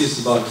 This is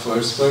about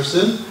first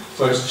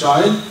first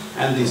child,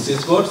 and this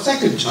is for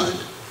second child.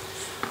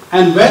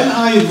 And when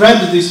I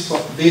read this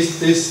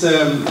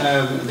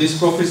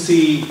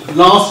prophecy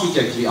last week,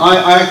 actually,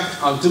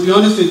 to be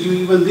honest with you,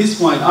 even this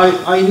point,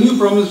 I knew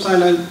Prophet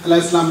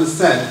ﷺ has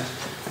said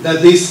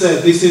that this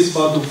is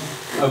for the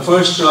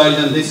first child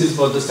and this is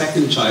for the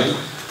second child.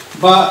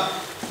 But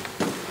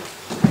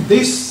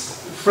this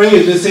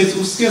phrase that says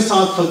 "Uske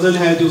saath fazl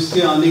hai jo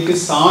uske aane ke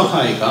saath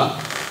aayega,"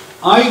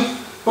 I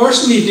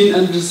personally didn't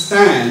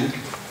understand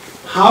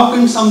how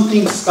can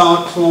something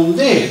start from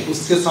there.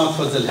 Uske saath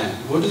fazl hai.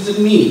 What does it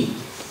mean?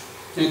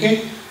 Okay,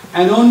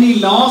 and only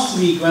last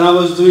week when I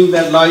was doing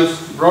that live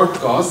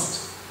broadcast,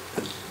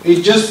 it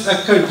just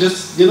occurred.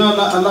 Just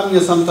Allah me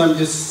sometimes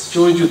just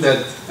shows you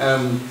that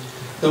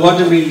what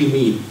it really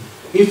means.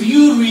 If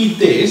you read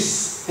this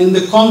in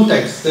the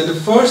context that the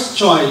first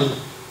child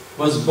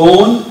was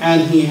born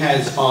and he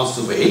has passed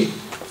away,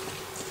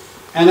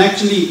 and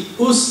actually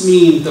us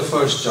means the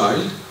first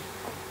child.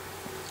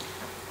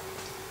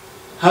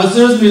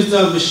 Hazrat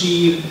Mirza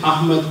Bashir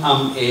Ahmad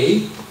A.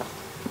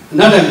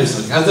 Not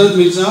Hazrat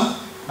Mirza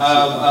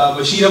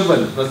Bashir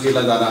Awwal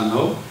रज़ियल्लाहु ताला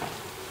अन्हु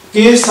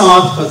के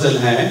साथ फजल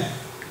है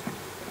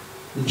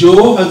जो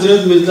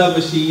हजरत मिर्जा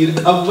बशीर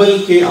अव्वल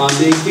के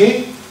आने के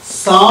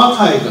साथ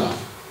आएगा.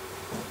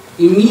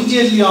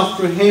 Immediately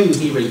after him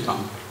he will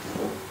come.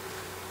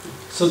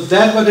 So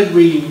that's what it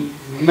really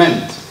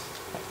meant.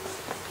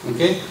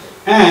 Okay,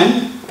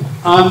 and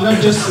I'm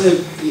not just I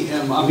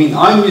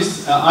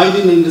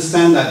didn't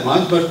understand that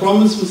much, but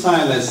Promised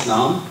Messiah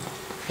al-Islam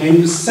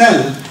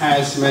himself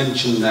has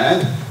mentioned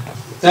that.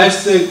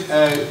 That's the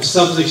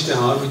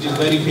Sabz-e-Ishtihar, which is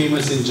very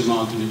famous in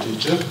Jamaat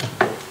literature.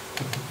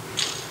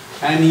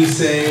 And he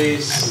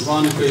says,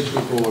 one page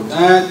before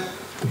that,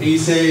 he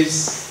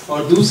says,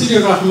 और दूसरी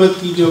रहमत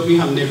की जो भी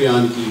हमने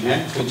बयान की है,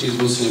 which is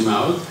Musleh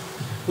Maud,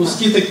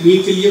 उसकी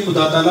तकमील के लिए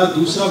खुदा ताला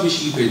दूसरा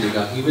बशीर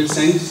भेजेगा. He will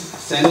send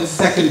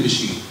second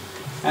bashir.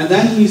 And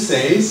then he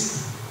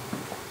says,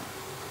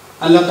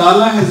 Allah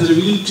Ta'ala has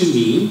revealed to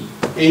me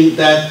in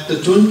that the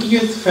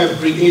 20th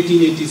February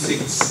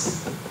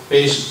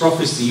 1886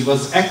 prophecy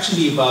was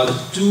actually about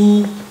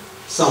two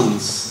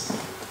sons.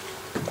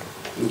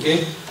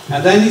 Okay?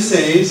 And then he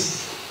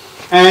says,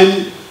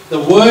 and the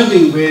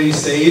wording where he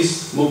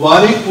says,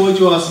 Mubarak ho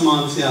jo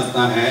asman se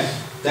aata hai,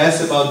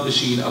 that's about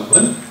Bashir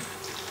Awwal.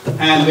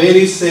 And where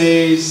he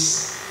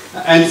says,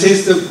 and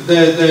says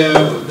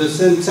the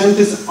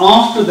sentence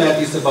after that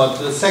is about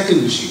the second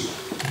Bashir.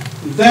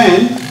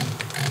 Then,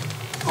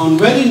 on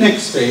very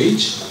next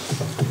page,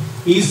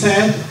 he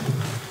said,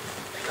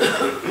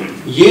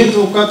 ये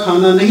धोखा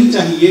खाना नहीं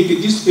चाहिए कि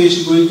जिस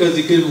पेशगोई का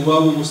जिक्र हुआ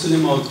वो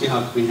मुस्लिम मौत के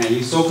हक में है.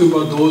 He's talking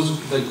about those,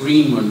 the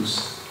green ones.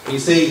 He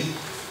say,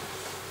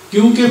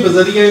 क्योंकि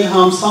बज़रिया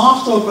इल्हाम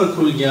साफ तौर पर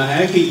खुल गया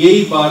है कि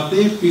यही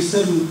बातें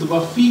पिसर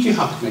मुतवफ़ी के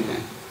हक में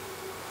हैं.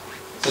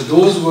 So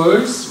those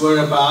words were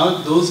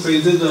about, those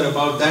phrases were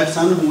about that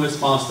son who has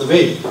passed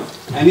away.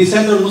 And he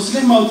said, और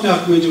मुस्लिम मौत के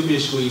हक में जो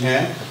पेश हुई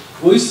है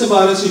वो इस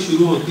बारे से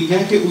शुरू होती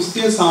है कि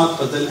उसके साथ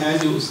फजल है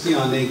जो उसके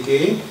आने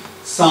के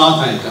साथ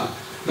आएगा.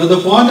 Now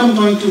the point I'm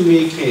trying to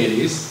make here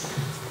is,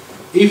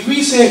 if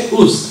we say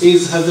us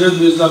is Hazrat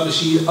Mirza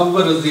Bashir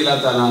Awwal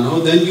Radhiyallahu Ta'ala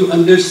anhu, then you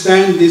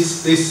understand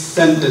this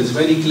sentence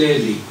very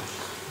clearly.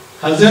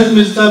 Hazrat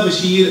Mirza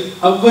Bashir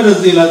Awwal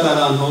Radhiyallahu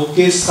Ta'ala anhu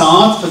के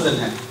साथ फजल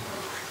है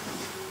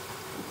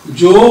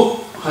जो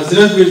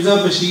Hazrat Mirza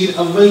Bashir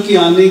Awwal के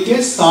आने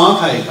के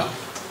साथ आएगा,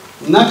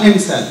 not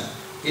himself.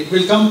 It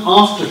will come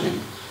after him.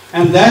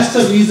 And that's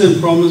the reason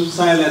Prophet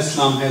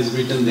Islam has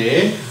written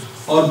there.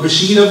 और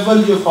बशीर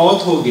अव्वल जो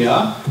फौत हो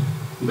गया,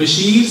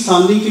 बशीर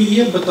सानी के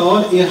लिए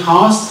बतौर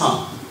इरहास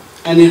था.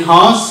 And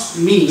irhas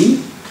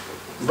mean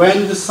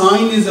when the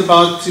sign is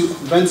about to,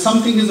 when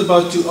something is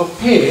about to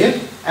appear,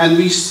 and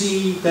we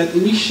see that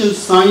initial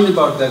sign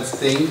about that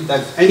thing,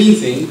 that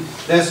anything,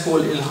 that's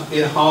called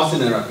irhas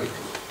in Arabic.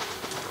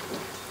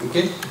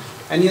 Okay?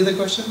 Any other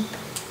question?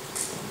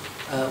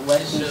 Where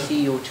can you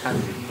see your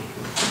channel?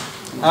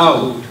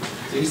 Oh.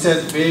 He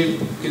said, where you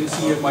can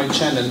see my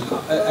channel.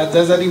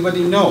 Does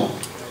anybody know?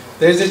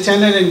 There's a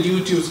channel on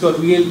YouTube, it's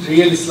called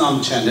Real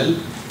Islam channel.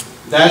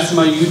 That's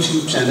my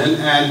YouTube channel.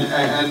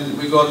 And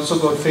we also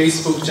got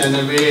Facebook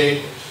channel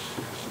where,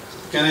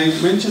 can I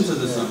mention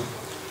this one?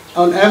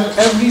 On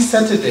every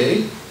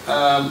Saturday,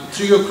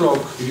 3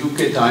 o'clock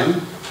UK time,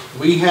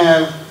 we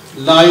have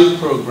live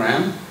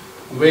program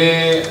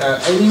where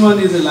anyone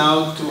is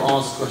allowed to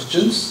ask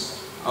questions,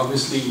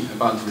 obviously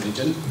about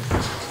religion.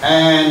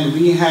 And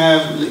we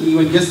have,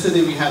 even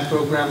yesterday we had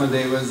program and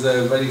there was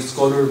a very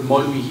scholar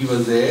Maulvi, he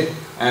was there,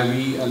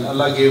 and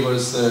Allah gave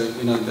us,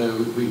 we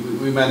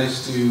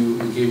managed to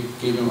give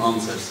him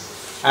answers.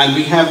 And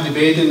we have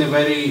debate in a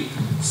very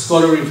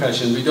scholarly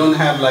fashion. We don't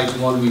have like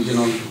Maulvi,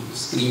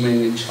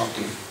 screaming and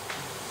shouting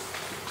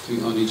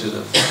on each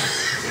other.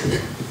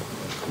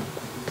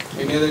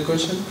 Any other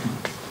question?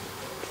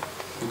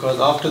 Because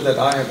after that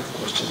I have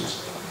questions.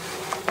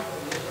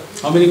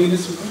 How many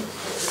minutes we got?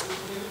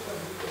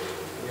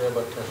 Yeah,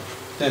 about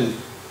 10. 10.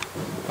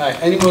 Right,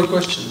 any more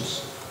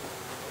questions?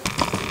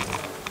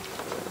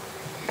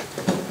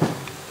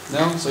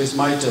 No? So it's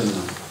my turn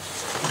now.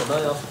 Can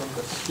I ask one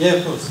question? Yeah,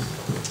 of course.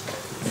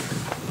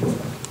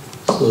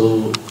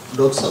 So,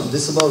 Dr. Saab,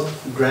 this about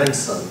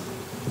grandson.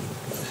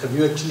 Have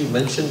you actually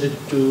mentioned it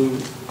to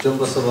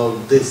Jambas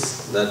about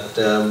this, that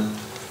the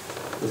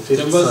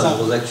fifth son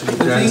was actually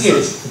grandson? The thing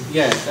is,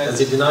 yes, has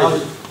he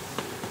denied it?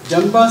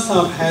 Jamba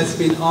Sahib has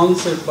been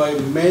answered by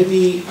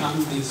many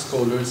Ahmadi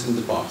scholars in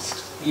the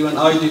past. Even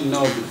I didn't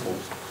know before.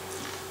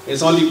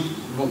 It's only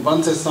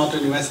once I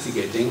started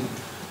investigating,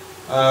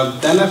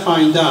 then I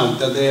find out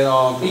that there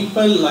are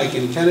people like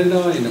in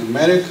Canada, in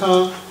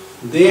America,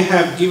 they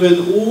have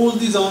given all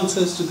these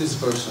answers to this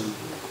person.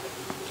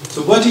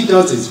 So what he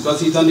does is, because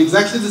he's done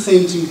exactly the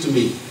same thing to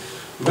me,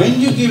 when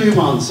you give him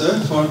answer,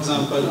 for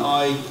example,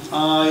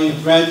 I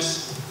read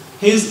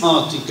his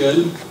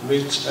article,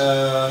 which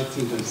I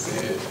think I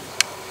said,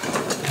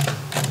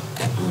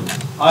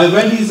 I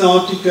read his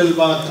article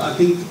about, I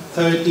think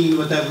 13,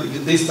 whatever,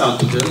 this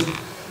article,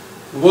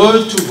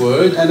 word to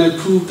word, and I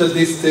proved that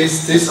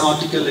this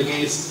article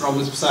against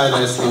Promised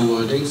Messiah Islam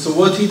wording. So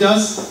what he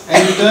does,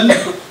 and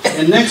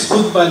then, next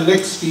book by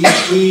next speech,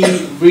 he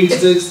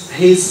reads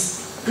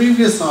his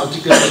previous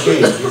article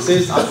again. He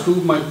says, I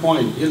proved my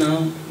point, you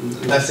know,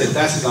 that's it,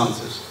 that's his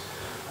answers.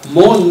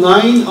 More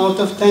 9 out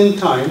of 10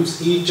 times,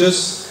 he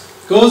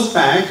just goes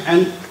back,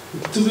 and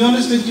to be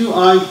honest with you,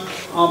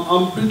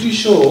 I'm pretty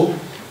sure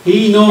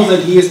he knows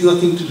that he has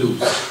nothing to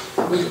lose.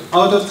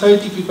 Out of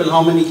 30 people,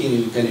 how many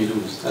can he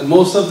lose? And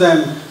most of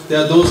them, they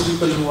are those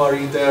people who are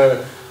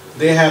either,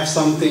 they have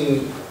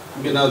something,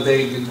 you know,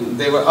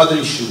 they were other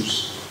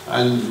issues.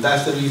 And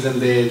that's the reason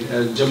they,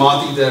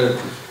 Jamaat either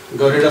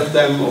got rid of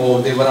them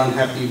or they were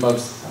unhappy about a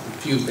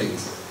few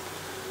things.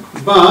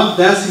 But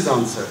that's his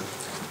answer.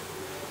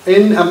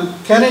 In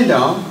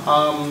Canada,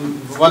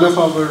 one of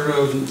our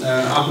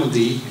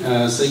Ahmadi,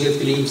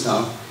 Sayyid Kaleem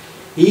Saab,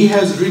 he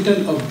has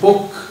written a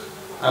book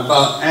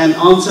about and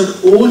answered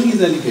all his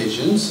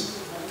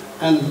allegations,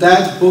 and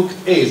that book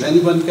is,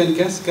 anyone can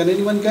guess? Can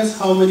anyone guess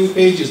how many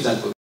pages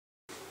that book?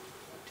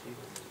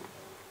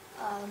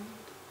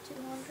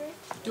 200.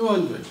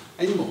 200.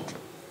 Any more?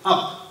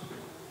 Up.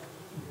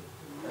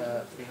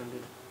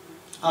 300.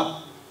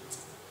 Up.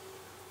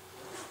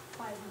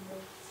 500.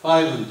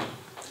 500.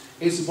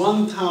 It's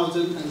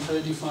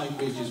 1,035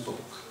 pages book.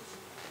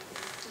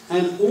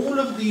 And all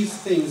of these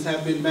things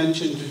have been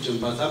mentioned to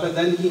Jamba Sahib, but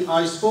then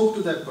I spoke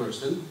to that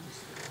person.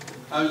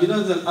 You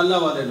know that Allah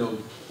wale log.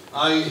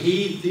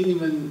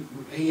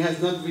 He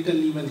has not written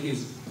even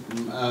his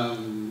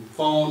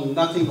phone,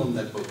 nothing on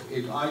that book.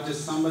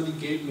 Somebody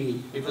gave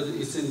me,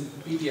 it's in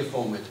PDF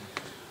format.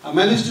 I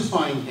managed to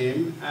find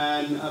him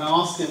and I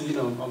asked him, you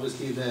know,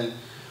 obviously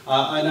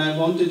and I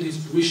wanted his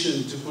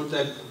permission to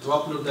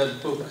upload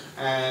that book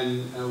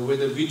and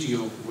with a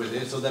video with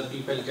it so that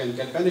people can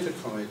get benefit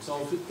from it.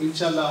 So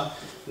inshallah,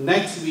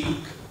 next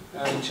week,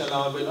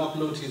 inshallah, I will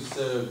upload his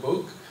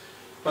book.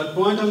 But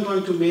point I'm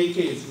trying to make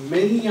is,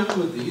 many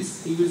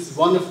Ahmadis, he was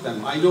one of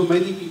them. I know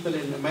many people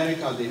in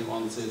America they have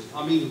answered.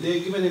 I mean,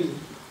 they've given him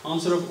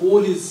answer of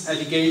all his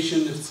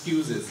allegations,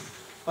 excuses.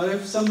 But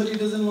if somebody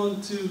doesn't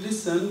want to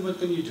listen, what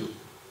can you do?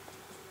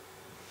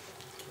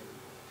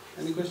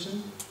 Any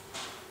question?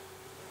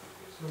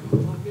 I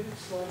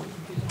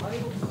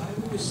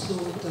always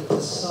thought that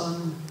the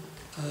son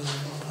of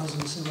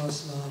Hazrat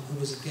Sallallahu, who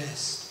was a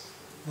guest,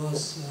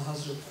 was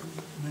Hazrat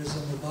Mirza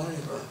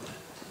Mubarak.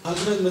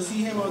 Hazrat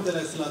Masih Maud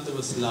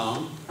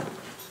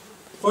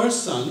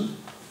first son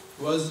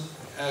was,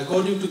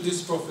 according to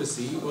this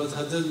prophecy, was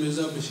Hazrat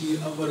Mirza Bashir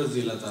Awwal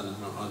Radhiyallahu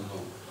anhu.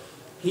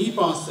 He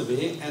passed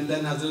away, and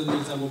then Hazrat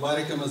Mirza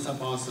Mubarak Masa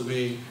passed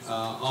away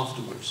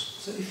afterwards.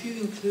 So if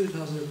you include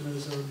Hazrat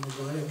Mirza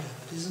Mubarak,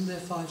 isn't there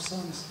 5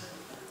 sons?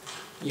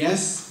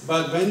 Yes,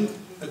 but when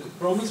the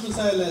Promised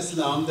Messiah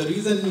Islam, the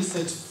reason he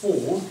said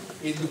 4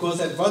 is because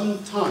at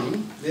one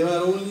time there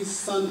were only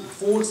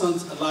 4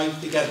 sons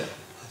alive together.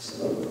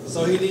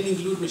 So he didn't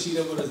include Bashir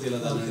Awwal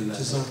Radhiyallahu anhu in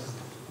that.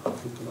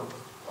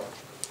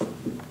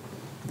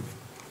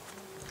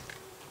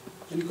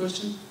 Any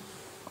question?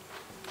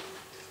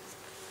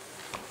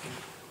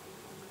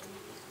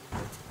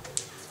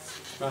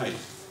 Right.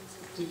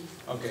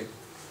 Okay.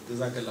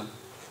 Jazakallah.